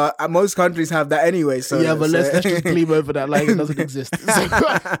countries have that anyway. So yeah, but let's just gleam over that like it doesn't exist.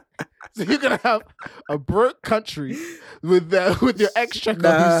 So you're gonna have a broke country with your exchequer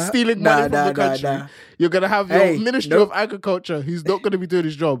who's stealing money from the country. You're gonna have your Minister of Agriculture who's not gonna be doing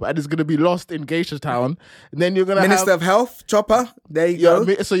his job and is gonna be lost in Geisha Town. And then you're gonna Minister of Health, Chopper. There you go.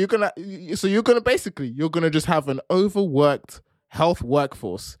 So you're gonna just have an overworked health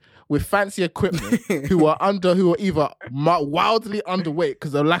workforce with fancy equipment who are either wildly underweight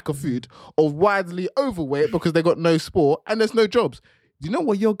because of lack of food or wildly overweight because they got no sport and there's no jobs. Do you know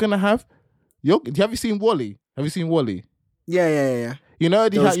what you're gonna have? Have you seen Wall-E? Yeah. You know how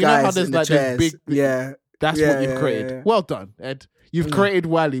there's like this big. Yeah. That's what you've created. Yeah. Well done, Ed. You've created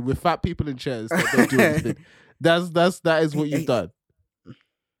Wall-E with fat people in chairs that don't do anything. That is what you've done.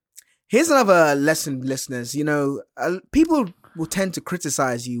 Here's another lesson, listeners. People will tend to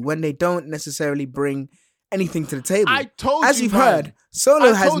criticize you when they don't necessarily bring anything to the table. As you've heard,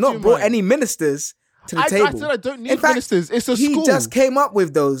 Solo has not brought any ministers to the table. I said I don't need ministers. It's a school. He just came up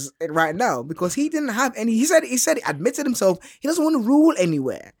with those right now because he didn't have any. He admitted himself he doesn't want to rule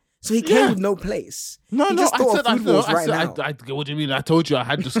anywhere. So he came with no place. What do you mean? I told you I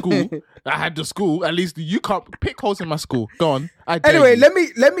had the school. I had the school. At least you can't pick holes in my school. Go on. Anyway, let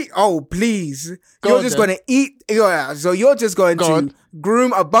me. Oh, please. You're just going to eat. So you're just going to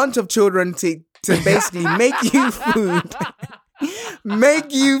groom a bunch of children to basically make you food.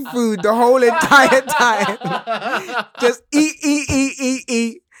 Make you food the whole entire time. Just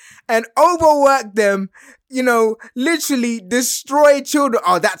eat, and overwork them. Literally destroy children.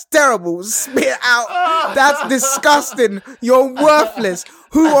 Oh, that's terrible. Spit out. That's disgusting. You're worthless.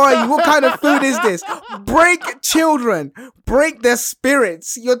 Who are you? What kind of food is this? Break children. Break their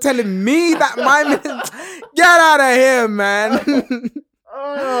spirits. You're telling me that get out of here, man.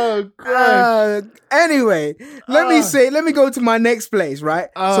 Oh, God. Anyway, let me go to my next place, right?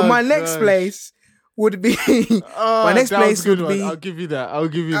 So my next place would be my next place would be. I'll give you that.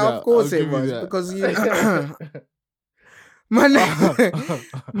 Of course it was because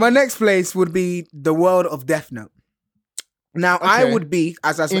my next place would be the world of Death Note. Now I would be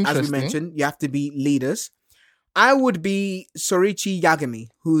as we mentioned, you have to be leaders. I would be Soriichi Yagami,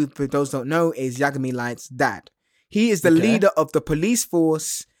 who, for those who don't know, is Yagami Light's dad. He is the leader of the police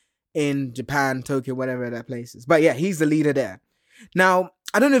force in Japan, Tokyo, whatever that place is. But yeah, he's the leader there. Now,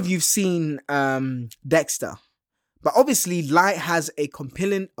 I don't know if you've seen Dexter, but obviously Light has a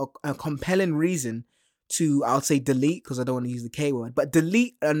compelling reason to, I'll say delete, because I don't want to use the K word, but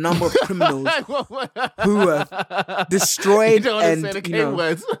delete a number of criminals who have destroyed and, you know,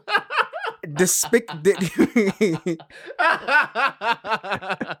 words.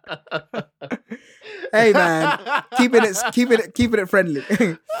 Hey man, keeping it friendly.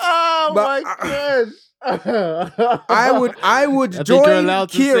 Oh my gosh. I would I join think you're allowed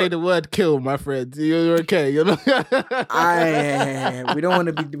to Kira. say the word kill, my friend. You're okay, you know. We don't want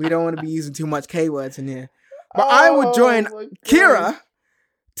to be using too much K words in here. But I would join Kira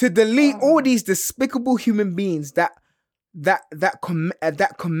to delete all these despicable human beings that commit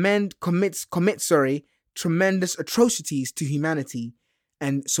tremendous atrocities to humanity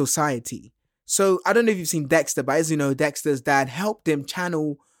and society. So I don't know if you've seen Dexter, but as you know, Dexter's dad helped him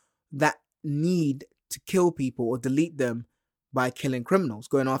channel that need to kill people or delete them by killing criminals,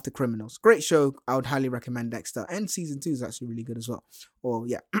 going after criminals. Great show. I would highly recommend Dexter. And season 2 is actually really good as well. Or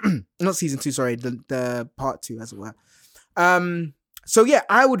yeah, not season 2, sorry, the part 2 as it were. So yeah,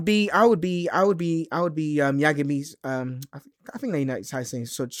 I would be Yagami's. I think they know how to say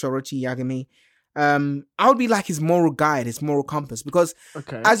Soriichi Yagami. I would be like his moral guide, his moral compass, because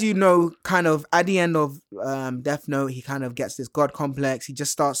as you know, kind of at the end of Death Note, he kind of gets this god complex. He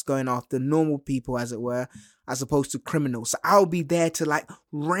just starts going after normal people, as it were, as opposed to criminals. So I'll be there to like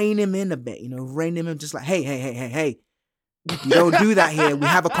rein him in a bit, you know, rein him in, just like, hey, you don't do that here. We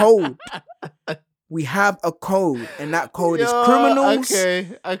have a code. We have a code, and that code is criminals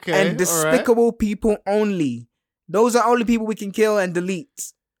and despicable people only. Those are only people we can kill and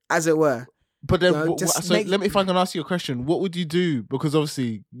delete, as it were. But then, if I can ask you a question, what would you do? Because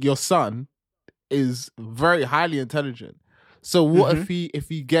obviously your son is very highly intelligent. So what if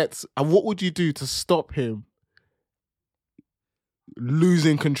he gets, and what would you do to stop him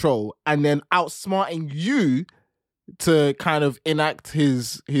losing control and then outsmarting you to kind of enact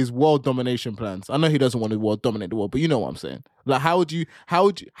his world domination plans? I know he doesn't want to dominate the world, but you know what I'm saying. Like, how would you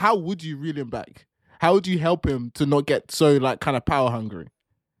reel him back? How would you help him to not get so like kind of power hungry?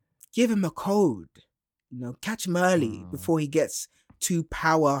 Give him a code, you know, catch him early before he gets too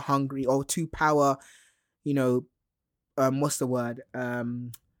power hungry or too power, you know, what's the word?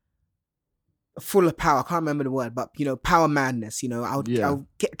 Full of power. I can't remember the word, but you know, power madness. You know, I'll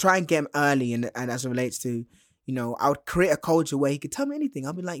try and get him early, and as it relates to, you know, I would create a culture where he could tell me anything.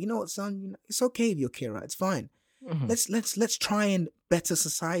 I'll be like, you know what, son, you know, it's okay if you're Kira. It's fine. Let's try and better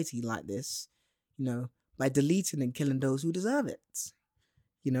society like this, you know, by deleting and killing those who deserve it.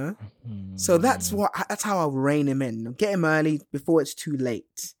 You know, so that's how I'll rein him in. Get him early before it's too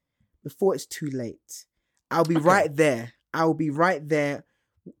late. I'll be right there. I'll be right there,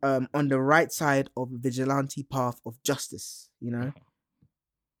 on the right side of the vigilante path of justice. You know,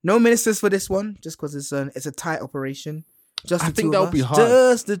 no ministers for this one, just because it's a tight operation. Just I the think two of that'll us. be hard.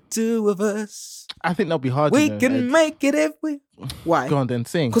 Just the two of us. I think that'll be hard. We can make it if we. Why? Go on then,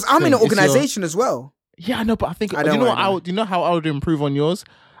 sing. Because I'm in an organization as well. Yeah, I know, but I think you know how I would improve on yours?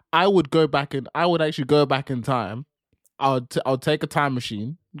 I would actually go back in time. I'll take a time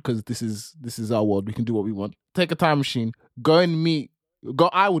machine, because this is our world. We can do what we want. Take a time machine,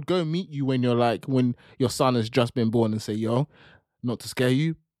 I would go meet you when your son has just been born, and say, yo, not to scare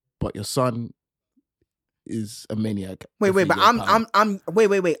you, but your son is a maniac. Wait, but I'm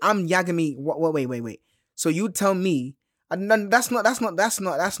Yagami. Wait. So you tell me, that's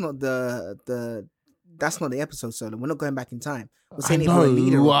not the episode solo. We're not going back in time. We're saying it for a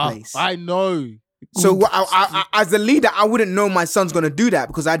leader in place. I know. So I, as a leader, I wouldn't know my son's going to do that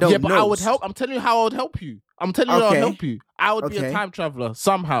because I don't know. Yeah, but I would help. I'm telling you how I would help you. How I'll help you. I would be a time traveler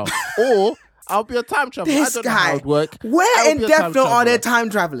somehow. Or I'll be a time traveler. This I don't guy, know how it would work. Where in Death Note are there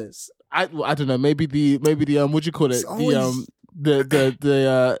time travelers? I don't know. Maybe the what do you call it?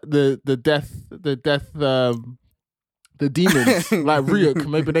 The demons like Ryuk.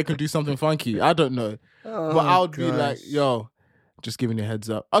 Maybe they can do something funky. I don't know. But I would be like, yo, just giving you a heads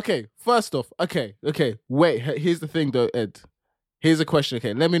up. Okay, first off, okay. Wait, here's the thing though, Ed. Here's a question.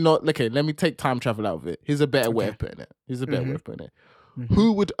 Okay, let me take time travel out of it. Here's a better way of putting it. Mm-hmm.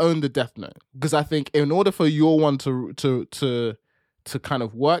 Who would own the Death Note? Because I think in order for your one to kind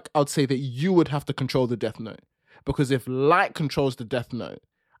of work, I'd say that you would have to control the Death Note. Because if Light controls the Death Note,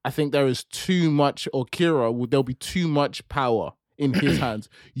 I think there is too much, or there'll be too much power in his hands.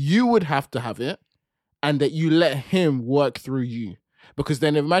 You would have to have it, and that you let him work through you. Because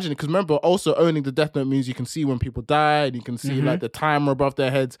then imagine, because remember, also owning the Death Note means you can see when people die and you can see like the timer above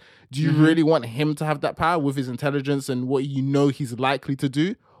their heads. Do you really want him to have that power with his intelligence and what you know he's likely to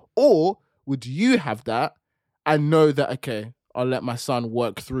do? Or would you have that and know that, okay, I'll let my son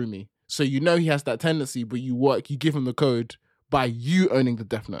work through me? So you know he has that tendency, but you give him the code by you owning the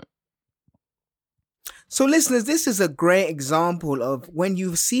Death Note. So listeners, this is a great example of when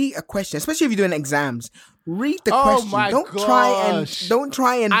you see a question, especially if you're doing exams, read the question. Don't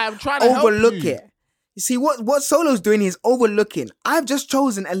try and overlook it. You see, what Solo's doing is overlooking. I've just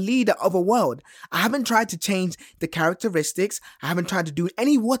chosen a leader of a world. I haven't tried to change the characteristics. I haven't tried to do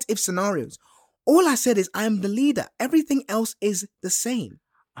any what-if scenarios. All I said is I'm the leader. Everything else is the same.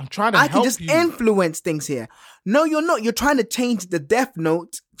 I'm trying to help you. I can just influence things here. No, you're not. You're trying to change the Death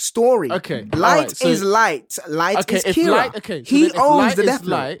Note story. Okay. Light is light. Light is Kira. He owns the Death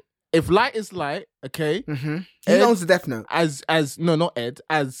Note. If light is light, okay. He owns the Death Note. Not Ed.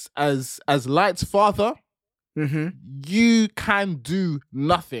 As Light's father, you can do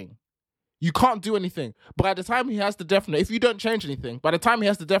nothing. You can't do anything. But at the time he has the Death Note, if you don't change anything, by the time he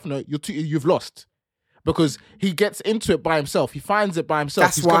has the Death Note, you've lost. Because he gets into it by himself. He finds it by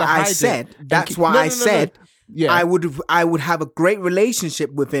himself. That's why I said. That's why I said. Yeah. I would have a great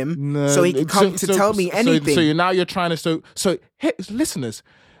relationship with him, so he can come to tell me anything. So now you're trying to. So hey, listeners,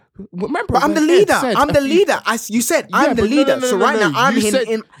 remember. But I'm the leader. I'm the leader. You said I'm the leader. So right now I'm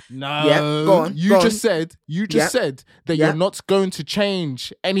him. No. Yeah. Go on. You just said that you're not going to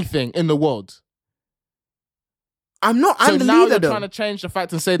change anything in the world. I'm not. I'm the leader. So now you're trying to change the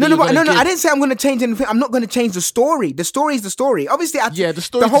fact and say that I didn't say I'm going to change anything. I'm not going to change the story. The story is the story. Obviously,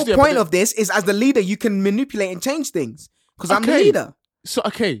 the whole point of this is as the leader, you can manipulate and change things because I'm the leader. So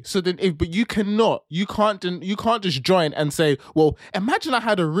then, but you cannot. You can't just join and say, "Well, imagine I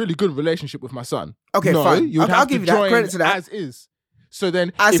had a really good relationship with my son." Okay, fine. I'll give you that credit to that. As is. So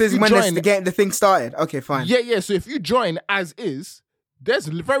then, as is when the thing started. Okay, fine. Yeah. So if you join as is, there's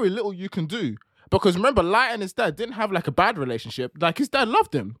very little you can do. Because remember, Light and his dad didn't have like a bad relationship. Like his dad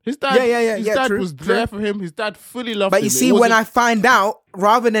loved him. His dad, his dad was there for him. His dad fully loved him. But you see, when I find out,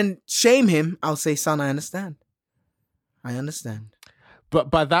 rather than shame him, I'll say, "Son, I understand. I understand." But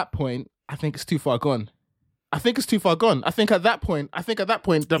by that point, I think it's too far gone. I think at that point,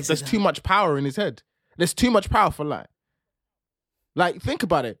 there's too much power in his head. There's too much power for Light. Like, think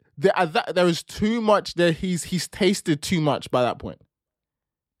about it. There is too much. He's tasted too much by that point.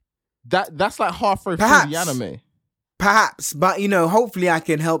 That's like halfway through the anime. Perhaps, but hopefully I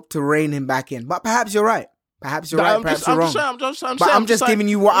can help to rein him back in. But perhaps you're right. Perhaps you're wrong. I'm just giving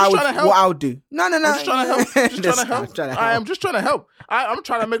you what I would do. No. I'm just trying to help. I am just trying to help. I'm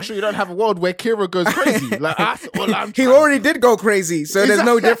trying to make sure you don't have a world where Kira goes crazy. Like he already did go crazy, so there's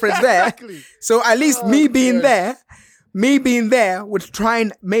no difference there. Exactly. So at least me being there would try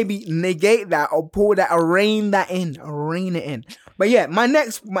and maybe negate that or pull that or rein it in. But yeah, my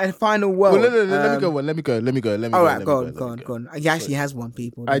final word. Well, let me go. All right, go on. He actually has one,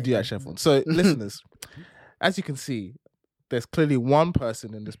 people. I do actually have one. So, listeners, as you can see, there's clearly one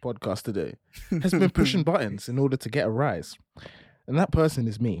person in this podcast today has been pushing buttons in order to get a rise. And that person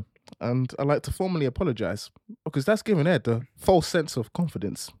is me. And I'd like to formally apologize because that's given Ed the false sense of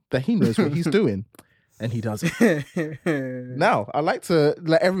confidence that he knows what he's doing. And he doesn't. Now, I like to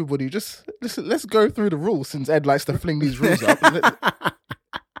let everybody just let's go through the rules since Ed likes to fling these rules up.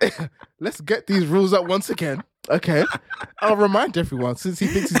 Let's get these rules up once again. Okay. I'll remind everyone, since he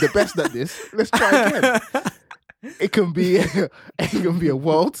thinks he's the best at this, let's try again. It can be a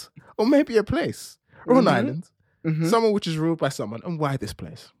world or maybe a place or an island. Someone which is ruled by someone. And why this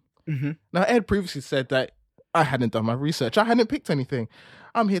place? Now, Ed previously said that I hadn't done my research. I hadn't picked anything.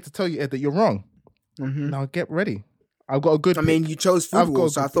 I'm here to tell you, Ed, that you're wrong. Now get ready. I've got a good. I mean, you chose Food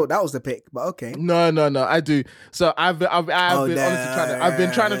Wars, so I thought that was the pick. But okay. No, I do. So I've been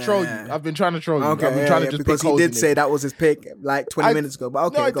trying to troll you. I've been trying to troll you. Okay, I've been trying to just because he did say that was his pick like 20 minutes ago. But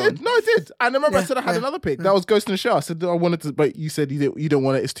okay, no, I did. And I remember I said I had another pick. That was Ghost in the Shell. I said I wanted to, but you said you don't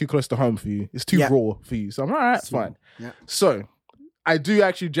want it. It's too close to home for you. It's too raw for you. So I'm all right. It's fine. Yeah. So I do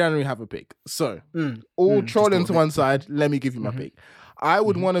actually generally have a pick. So all trolling to one side. Let me give you my pick. I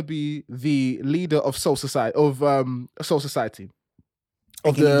would want to be the leader of Soul Society of the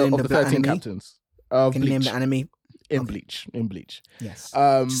 13 captains of Can you name the anime? In Bleach. Yes.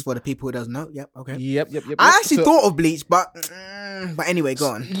 Just for the people who doesn't know. Yep. Okay. Yep. I actually thought of Bleach, but anyway, go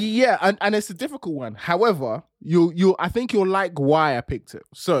on. Yeah, and it's a difficult one. However, I think you'll like why I picked it.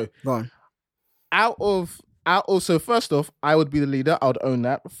 So go on. So first off, I would be the leader. I would own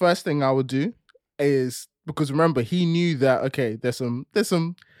that. First thing I would do is, because remember, he knew that, okay, there's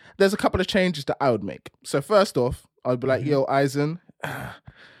a couple of changes that I would make. So first off, I'd be like, yo, Aizen,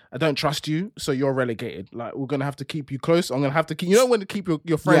 I don't trust you, so you're relegated. Like, we're gonna have to keep you close. I'm gonna have to keep, when to keep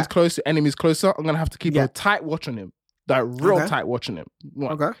your friends close, your enemies closer. I'm gonna have to keep a tight watch on him, like real tight watch on him.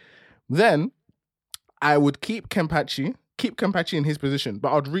 Okay. Then I would keep Kenpachi in his position,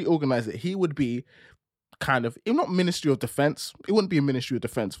 but I'd reorganize it. He would be kind of, if not Ministry of Defense, it wouldn't be a Ministry of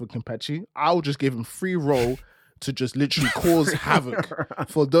Defense for Kenpachi. I would just give him free roll to just literally cause havoc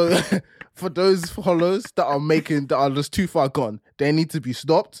for those hollows that are just too far gone. They need to be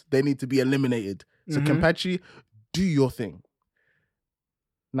stopped. They need to be eliminated. So Kenpachi, do your thing.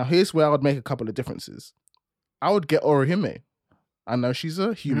 Now here's where I would make a couple of differences. I would get Orihime. I know she's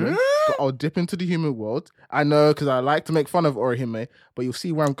a human, but I'll dip into the human world. I know, because I like to make fun of Orihime, but you'll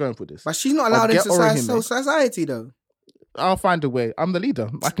see where I'm going for this. But she's not allowed into society though. I'll find a way. I'm the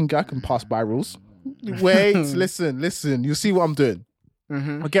leader. I can pass by rules. Wait, listen. You see what I'm doing.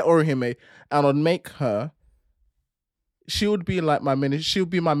 I'll get Orihime and I'll make her. She would be like my minister. She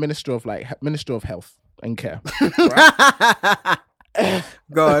would be my minister of health and care. Right?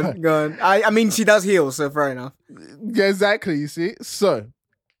 Go on. I mean, she does heal, so fair enough. Yeah, exactly. You see. So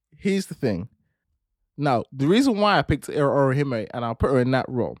here's the thing. Now, the reason why I picked Orihime and I'll put her in that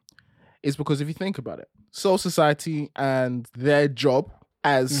role is because if you think about it, Soul Society and their job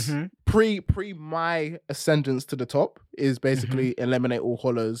as pre my ascendance to the top is basically eliminate all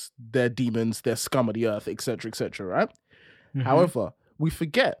hollows, their demons, their scum of the earth, etc., right? However, we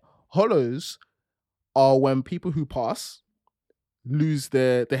forget hollows are when people who pass lose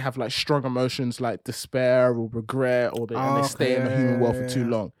they have like strong emotions like despair or regret, or they stay in the human world for too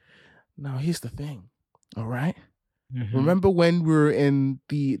long. Now, here's the thing, all right? Remember when we were in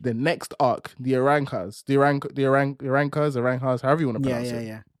the next arc, the Arrankas, however you want to pronounce it.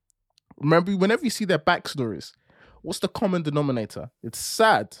 Yeah. Remember, whenever you see their backstories, what's the common denominator? It's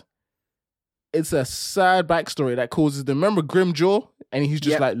sad. It's a sad backstory that causes them. Remember Grimjaw? And he's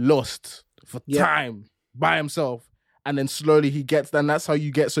just like lost for time by himself. And then slowly he gets, then that's how you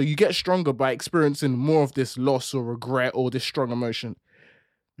get. So you get stronger by experiencing more of this loss or regret or this strong emotion.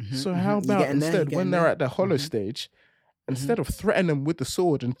 So how about instead, when they're at the hollow stage, instead of threatening them with the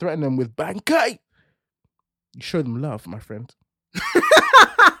sword and threatening them with Bankai, you show them love, my friend.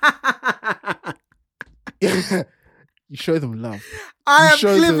 You show them love. I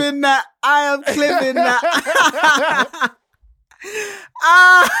am clipping that.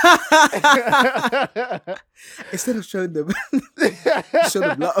 Instead of showing them, show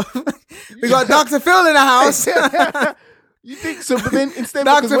them love. We got Dr. Phil in the house. You think so? But then instead,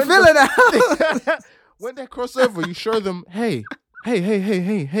 Dr. Phil in the house. When they cross over, you show them, hey.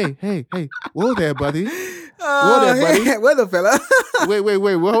 Whoa there, buddy. Where the fella? Wait.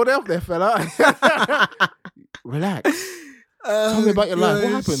 Hold up there, fella. Relax. Tell me about your life.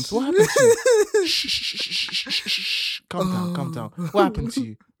 What happened to you? Shh. Calm down. What happened to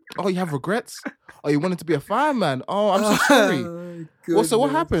you? Oh, you have regrets? Oh, you wanted to be a fireman? Oh, I'm so sorry. Also,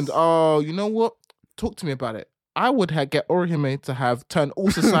 what happened? Oh, you know what? Talk to me about it. I would get Orihime to have turned all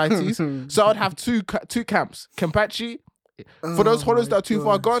societies. So I'd have two camps. Kenpachi, for those hollows that are too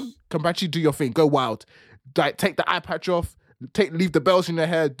far gone, Kenpachi, do your thing. Go wild. Like, take the eye patch off. Leave the bells in your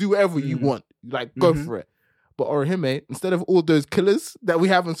hair. Do whatever you want. Like, go for it. But Orihime, instead of all those killers that we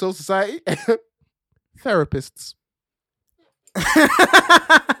have in Soul Society, therapists.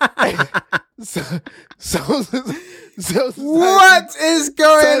 So what is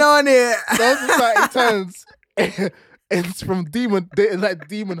going on here? Soul Society turns it's from demon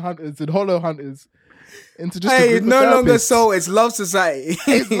hunters and hollow hunters into just it's no longer soul, it's love society.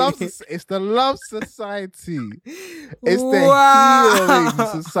 It's the love society. It's the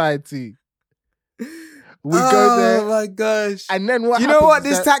healing society. We go there. Oh my gosh. And then what? You know what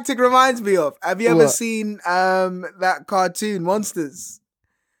this tactic reminds me of? Have you ever seen that cartoon Monsters?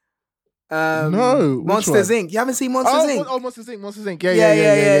 No. Monsters Inc. You haven't seen Monsters Inc? Oh, Monsters Inc.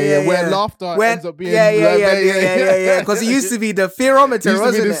 Yeah. Where laughter ends up being... Yeah. Because it used to be the fearometer,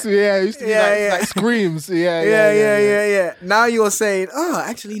 wasn't it? It used to be like screams. Yeah. Now you're saying,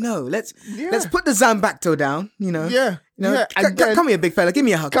 actually, no. Let's put the Zanbakuto down, you know? Yeah. Come here, big fella. Give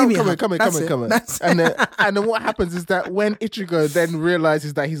me a hug. Come here. And then what happens is that when Ichigo then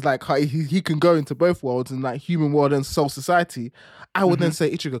realizes that he's like, he can go into both worlds, and like human world and Soul Society, I would then say,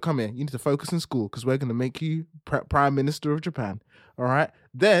 Ichigo, come here. You need to focus in school because we're going to make you Prime Minister of Japan. All right?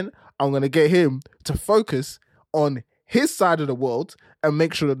 Then I'm going to get him to focus on his side of the world and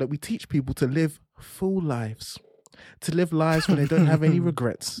make sure that we teach people to live full lives. To live lives where they don't have any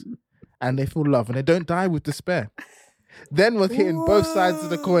regrets and they feel love and they don't die with despair. Then we're hitting both sides of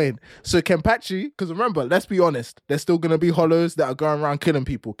the coin. So Kenpachi, because remember, let's be honest, there's still going to be hollows that are going around killing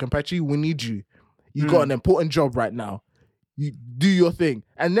people. Kenpachi, we need you. You got an important job right now. You do your thing.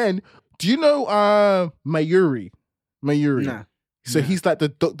 And then, do you know Mayuri? No. So he's like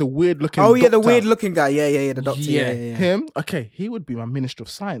the weird looking. Oh yeah, the doctor. weird looking guy. Yeah, the doctor. Yeah. Him. Okay, he would be my Minister of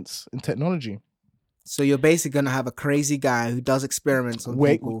Science and Technology. So you're basically gonna have a crazy guy who does experiments on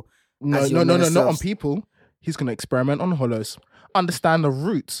people. No, not on people. He's gonna experiment on hollows. Understand the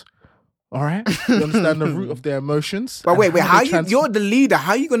roots. All right, you understand the root of their emotions. But wait, you're the leader.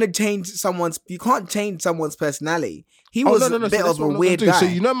 How are you gonna change someone's? You can't change someone's personality. He was a bit of a weird guy. So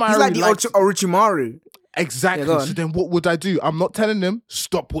you know, he's like the Orochimaru. Exactly. So then what would I do? I'm not telling them,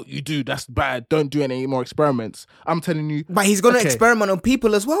 stop what you do. That's bad. Don't do any more experiments. I'm telling you. But he's going to experiment on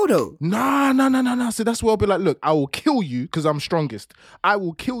people as well, though. No. So that's where I'll be like, look, I will kill you because I'm strongest. I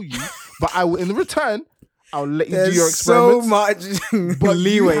will kill you, but I will, in return, I'll let you do your experiments. So much but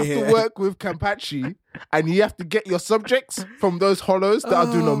leeway you have to work with Kenpachi and you have to get your subjects from those hollows that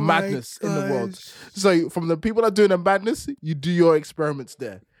are doing a madness in the world. So from the people that are doing a madness, you do your experiments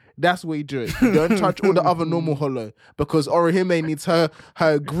there. That's where you do it. You don't touch all the other normal hollow because Orihime needs her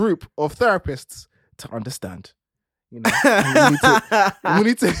group of therapists to understand. You know, we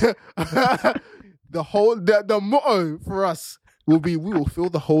need to the motto for us will be, we will fill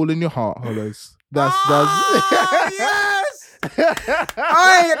the hole in your heart, hollows. That's yes.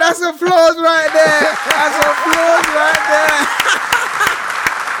 Alright, that's applause right there. That's applause right there.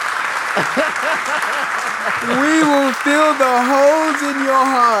 We will fill the holes in your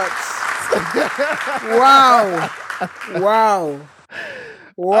hearts.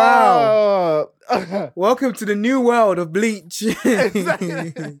 Wow. Welcome to the new world of Bleach.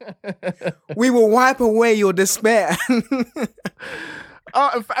 We will wipe away your despair. In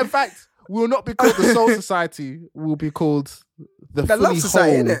fact, we will not be called the Soul Society. We'll be called the Fully Love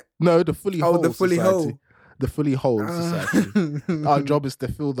Society, Whole. innit? No, the Fully Whole the Fully Society. Whole. The Fully Whole Society. Our job is to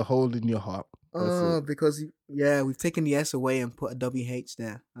fill the hole in your heart. Because we've taken the S away and put a WH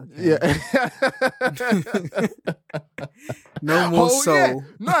there. Okay. Yeah. No more soul. Yeah.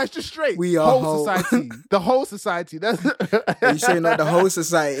 No, it's just straight. We are whole society. The whole society. That's Are you sure you're not the whole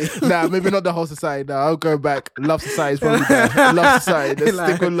society? Nah, maybe not the whole society. No, I'll go back. Love Society is probably better. Love Society. Let's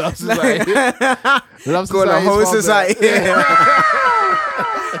stick with Love Society. Love Society. The whole society.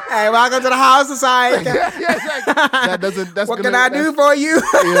 Hey, welcome to the House Society. That's what can I do for you?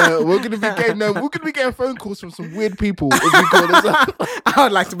 Yeah, we're gonna be getting phone calls from some weird people if we call this up. I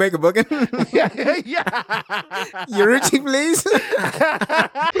would like to make a booking. Yeah. Yuruchi, please.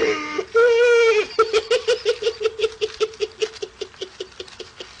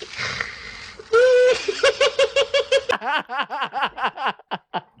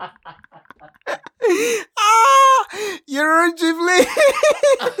 Yuruchi, please.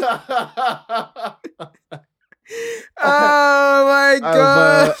 Oh my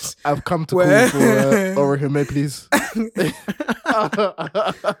gosh. I've come to call for Orihime, please.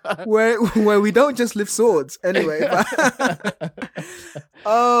 where we don't just lift swords anyway.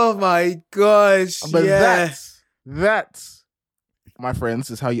 Oh my gosh. But yeah. that, my friends,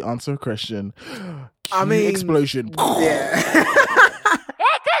 is how you answer a question. I mean, explosion. Yeah.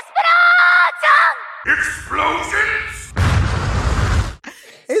 Explosions!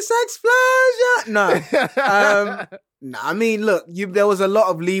 It's explosion! No. No, I mean, look, there was a lot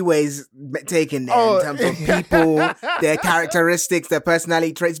of leeways taken there in terms of people, their characteristics, their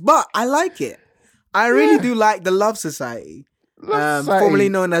personality traits, but I like it. I really do like the Love Society. Formerly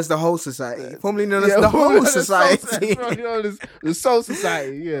known as the Whole Society. Formerly known as the Whole Society. The Soul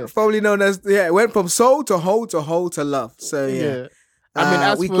Society, yeah. Formerly known as, it went from soul to whole to whole to love. So, yeah. I mean,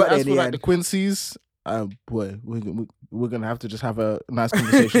 as for like the Quincy's, boy, we're gonna have to just have a nice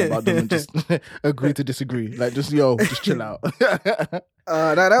conversation about them and just agree to disagree. Like, just chill out. That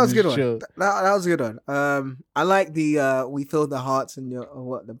was a good one. That was a good one. I like the we fill the hearts in your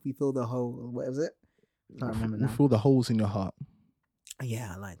we fill the hole. What is it? I can't remember now. We fill the holes in your heart.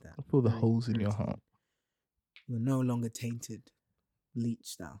 Yeah, I like that. Fill the holes in your heart. You're no longer tainted, Bleach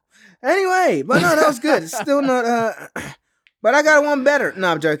style. Anyway, but no, that was good. It's still not. But I got one better.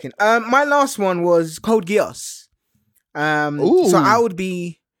 No, I'm joking. My last one was Code Geass. So I would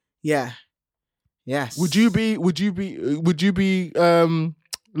be, yes. Would you be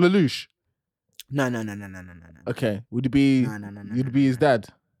Lelouch? No. Okay. Would you be? No. You'd be his dad.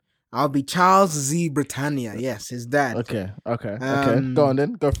 I'll be Charles Z. Britannia. Yes, his dad. Okay. Go on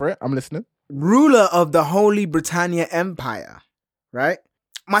then. Go for it. I'm listening. Ruler of the Holy Britannia Empire. Right.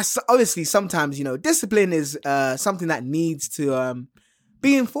 Obviously, sometimes, discipline is something that needs to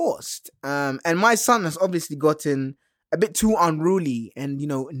be enforced. And my son has obviously gotten a bit too unruly and,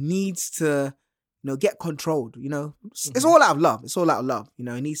 needs to, get controlled, It's all out of love. He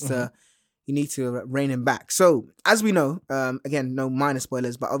needs to, you need to rein him back. So, as we know, again, no minor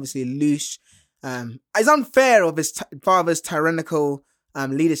spoilers, but obviously Lelouch is unfair of his father's tyrannical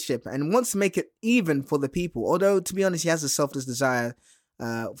leadership and wants to make it even for the people. Although, to be honest, he has a selfless desire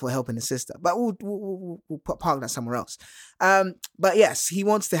for helping his sister. But we'll park that somewhere else. But yes, he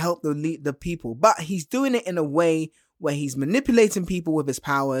wants to help the people. But he's doing it in a way where he's manipulating people with his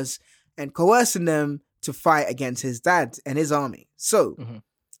powers and coercing them to fight against his dad and his army. So,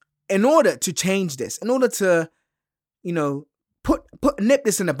 in order to change this, in order to, nip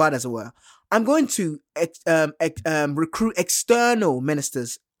this in the bud, as it were, I'm going to recruit external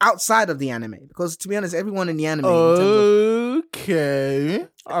ministers outside of the anime, because to be honest, everyone in the anime, okay,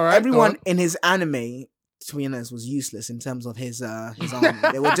 all right, everyone in his anime, to be honest, was useless in terms of his army.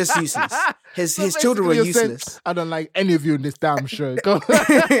 They were just useless. His children were useless. I don't like any of you in this damn show. Go.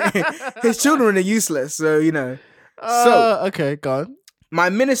 His children are useless, so okay, go on. My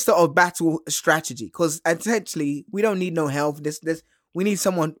minister of battle strategy, because essentially we don't need no help. We need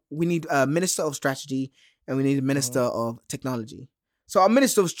someone. We need a minister of strategy, and we need a minister of technology. So our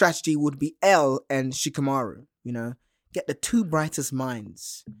minister of strategy would be L and Shikamaru. Get the two brightest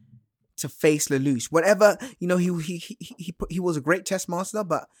minds to face Lelouch. Whatever, he was a great chess master,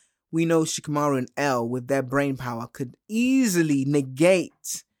 but we know Shikamaru and L, with their brain power, could easily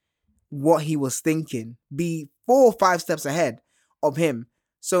negate what he was thinking, be 4 or 5 steps ahead of him.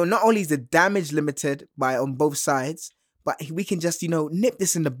 So not only is the damage limited on both sides, but we can just, nip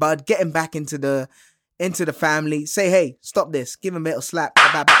this in the bud, get him back into the family, say, hey, stop this, give him a little slap,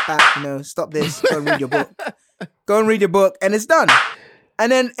 stop this, go and read your book. Go and read your book, and it's done.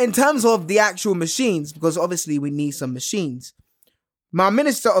 And then in terms of the actual machines, because obviously we need some machines, my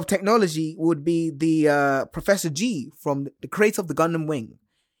Minister of Technology would be the Professor G from the creator of the Gundam Wing.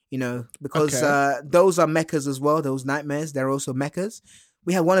 Because those are mechas as well, those nightmares, they're also mechas.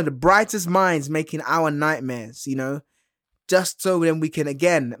 We have one of the brightest minds making our nightmares, just so then we can,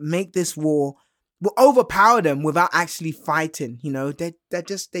 again, make this war, we'll overpower them without actually fighting. They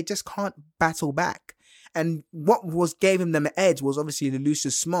just can't battle back. And what gave him them an edge was obviously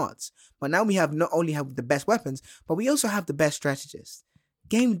Lelouch's smarts. But now we not only have the best weapons, but we also have the best strategists.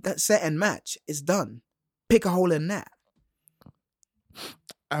 Game, that set and match is done. Pick a hole in that.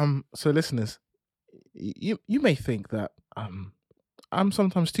 So listeners, you may think that I'm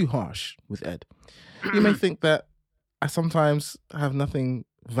sometimes too harsh with Ed. You may think that I sometimes have nothing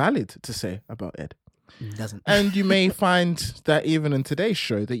valid to say about Ed. It doesn't. And you may find that even in today's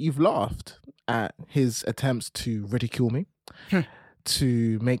show that you've laughed at his attempts to ridicule me,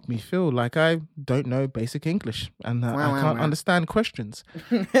 to make me feel like I don't know basic English and that I can't understand questions.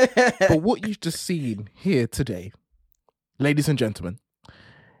 But what you've just seen here today, ladies and gentlemen,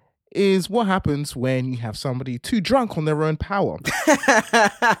 is what happens when you have somebody too drunk on their own power.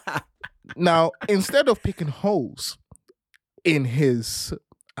 Now, instead of picking holes in his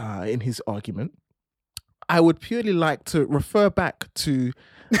argument, I would purely like to refer back to,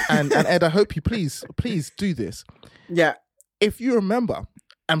 and Ed, I hope you please do this. Yeah. If you remember,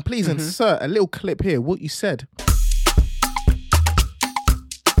 and please insert a little clip here, what you said.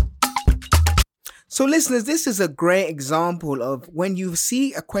 So listeners, this is a great example of when you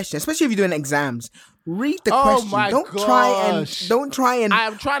see a question, especially if you're doing exams, read the question. Don't try and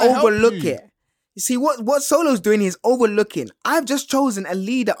overlook it. You see, what Solo's doing is overlooking. I've just chosen a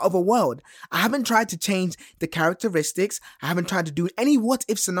leader of a world. I haven't tried to change the characteristics. I haven't tried to do any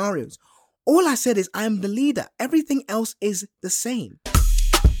what-if scenarios. All I said is I am the leader. Everything else is the same.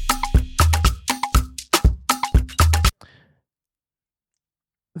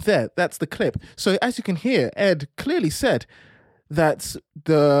 That's the clip. So as you can hear, Ed clearly said that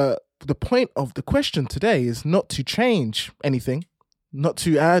the point of the question today is not to change anything, not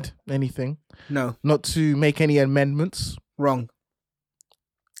to add anything. No. Not to make any amendments. Wrong.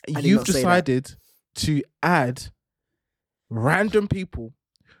 You've decided to add random people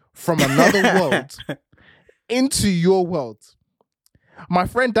from another world into your world. My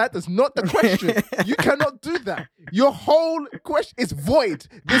friend, that is not the question. You cannot do that. Your whole question is void.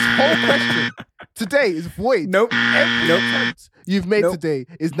 This whole question today is void. Nope. Every attempt you've made today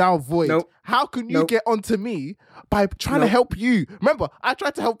is now void. Nope. How can you get onto me by trying to help you? Remember, I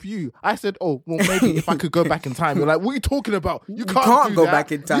tried to help you. I said, oh, well, maybe if I could go back in time. You're like, what are you talking about? You can't go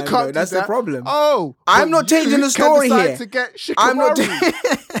back in time, bro. That's the problem. Oh, I'm not changing the story here. To get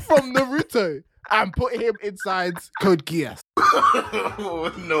Shikamaru from Naruto and put him inside Code Geass.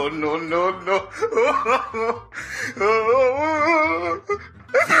 No.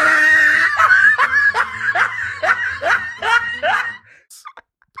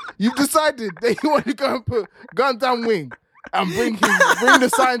 You've decided that you want to go and put Gundam Wing and bring the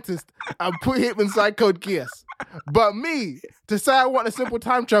scientist and put him inside Code Geass. But me, to say I want a simple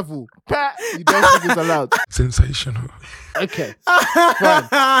time travel, Pat, you don't think it's allowed. Sensational. Okay,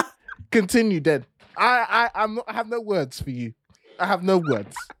 fine. Continue then. I have no words for you. I have no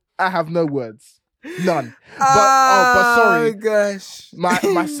words. None. But sorry. Gosh.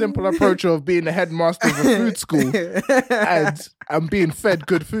 My simple approach of being the headmaster of a food school and being fed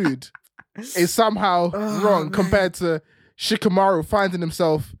good food is somehow wrong compared to Shikamaru finding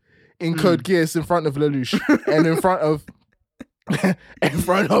himself in Code Geass in front of Lelouch and in front of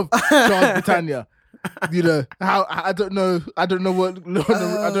Charles Britannia. You know how I don't know what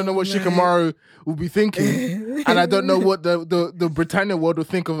Shikamaru will be thinking, and I don't know what the Britannia world will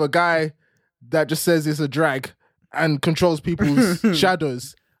think of a guy that just says it's a drag and controls people's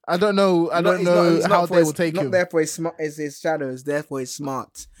shadows. I don't know how they will take him. Not therefore it's his shadows, therefore it's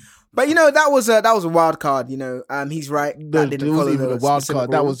smart. But you know, that was a wild card, you know. He's right. That it wasn't even a wild card. rules.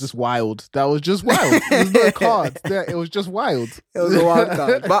 That was just wild. There was no card. It was just wild. It was a wild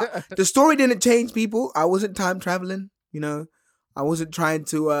card. But the story didn't change people. I wasn't time traveling, you know. I wasn't trying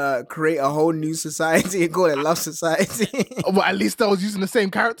to create a whole new society and call it Love Society. Well, at least I was using the same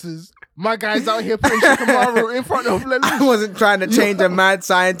characters. My guy's out here putting Shikamaru in front of Lelouch. I wasn't trying to change a mad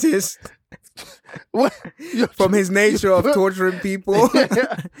scientist. What? From his nature of torturing people.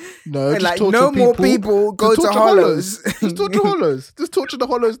 No, and like no more people go to Hollows. Just torture Hollows. Just torture the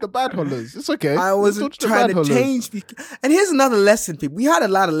Hollows, the bad Hollows. It's okay. I wasn't trying to change people. And here's another lesson, people. We had a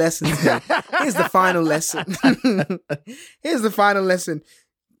lot of lessons here. Here's the final lesson.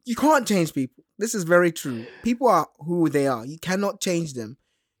 You can't change people. This is very true. People are who they are. You cannot change them.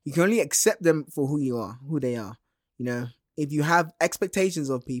 You can only accept them for who they are. You know, if you have expectations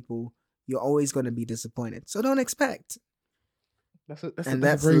of people, you're always going to be disappointed. So don't expect. That's a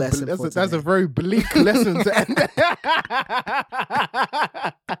very bleak lesson to end.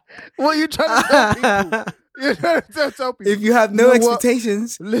 What are you trying to tell people? You're trying to tell people. If you have no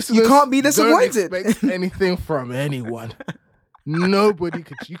expectations, you can't be disappointed. Don't expect anything from anyone. Nobody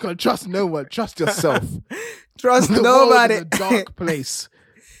could. You can't trust no one. Trust yourself. Trust the nobody. World is a dark place,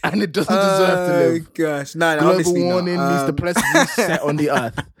 and it doesn't deserve to live. Oh gosh, no, Global warning needs to pleasantly set on the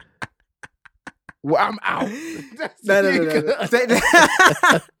earth. Well, I'm out.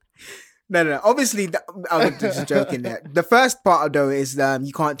 No. Obviously, I'm just joking there. The first part, though, is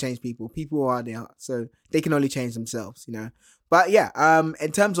you can't change people. People are they are, so they can only change themselves, you know. But yeah,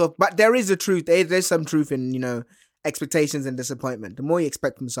 in terms of, but there is a truth. There's some truth in, you know, expectations and disappointment. The more you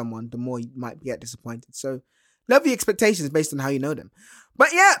expect from someone, the more you might get disappointed. So love your expectations based on how you know them.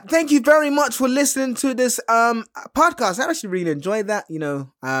 But yeah, thank you very much for listening to this podcast. I actually really enjoyed that. You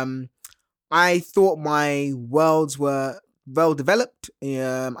know, I thought my worlds were well developed.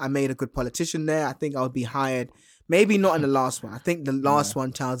 I made a good politician there. I think I would be hired. Maybe not in the last one. I think the last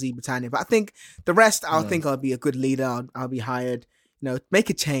one, Charles E. Britannia. But I think the rest, I think I'll be a good leader. I'll be hired. You know, make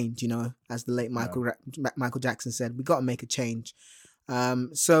a change, you know, as the late Michael Jackson said. We got to make a change.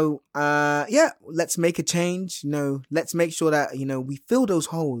 So let's make a change. You know, let's make sure that, you know, we fill those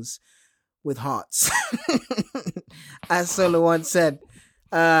holes with hearts. As Solo once said.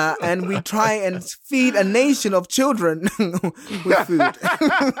 And we try and feed a nation of children with food.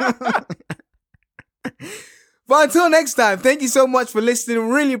 But until next time, thank you so much for listening.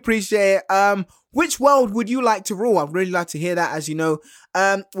 Really appreciate it. Which world would you like to rule? I'd really like to hear that. As you know,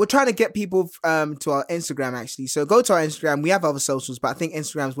 we're trying to get people to our Instagram, actually. So go to our Instagram. We have other socials, but I think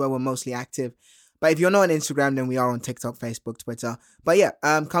Instagram's where we're mostly active. But if you're not on Instagram, then we are on TikTok, Facebook, Twitter. But yeah,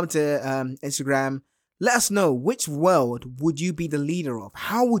 come to Instagram. Let us know, which world would you be the leader of?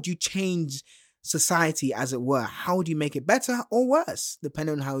 How would you change society, as it were? How would you make it better or worse,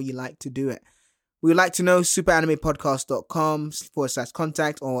 depending on how you like to do it? We would like to know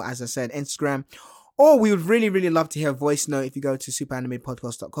superanimepodcast.com/contact, or as I said, Instagram. Or we would really, really love to hear a voice note. If you go to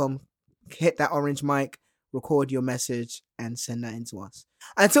superanimepodcast.com, hit that orange mic, record your message, and send that in to us.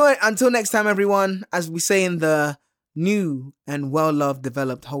 Until next time, everyone, as we say in the new and well-loved,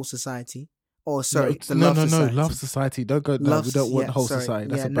 developed whole society. Oh, sorry. No, Love Society. Don't go. No, we don't want the whole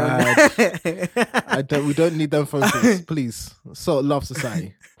society. That's bad. We don't need them photos, please. So, Love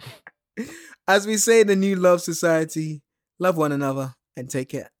Society. As we say in the new Love Society, love one another and take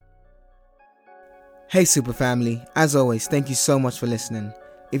care. Hey, Super Family. As always, thank you so much for listening.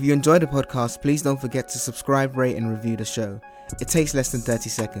 If you enjoyed the podcast, please don't forget to subscribe, rate, and review the show. It takes less than 30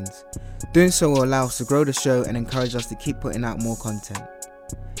 seconds. Doing so will allow us to grow the show and encourage us to keep putting out more content.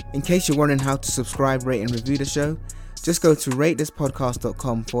 In case you're wondering how to subscribe, rate, and review the show, just go to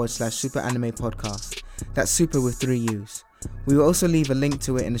ratethispodcast.com/superanimepodcast. That's super with 3 U's. We will also leave a link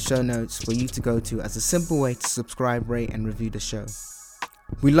to it in the show notes for you to go to as a simple way to subscribe, rate, and review the show.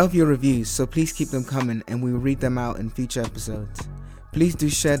 We love your reviews, so please keep them coming and we will read them out in future episodes. Please do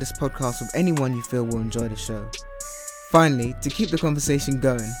share this podcast with anyone you feel will enjoy the show. Finally, to keep the conversation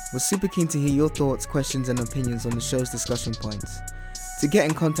going, we're super keen to hear your thoughts, questions and opinions on the show's discussion points. To get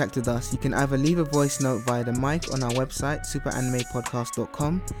in contact with us, you can either leave a voice note via the mic on our website,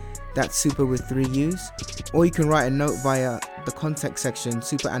 superanimepodcast.com, that's super with 3 U's, or you can write a note via the contact section,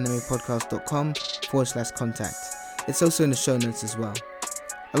 superanimepodcast.com/contact. It's also in the show notes as well.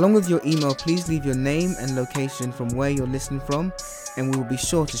 Along with your email, please leave your name and location from where you're listening from, and we will be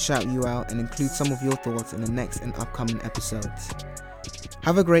sure to shout you out and include some of your thoughts in the next and upcoming episodes.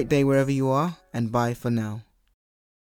 Have a great day wherever you are, and bye for now.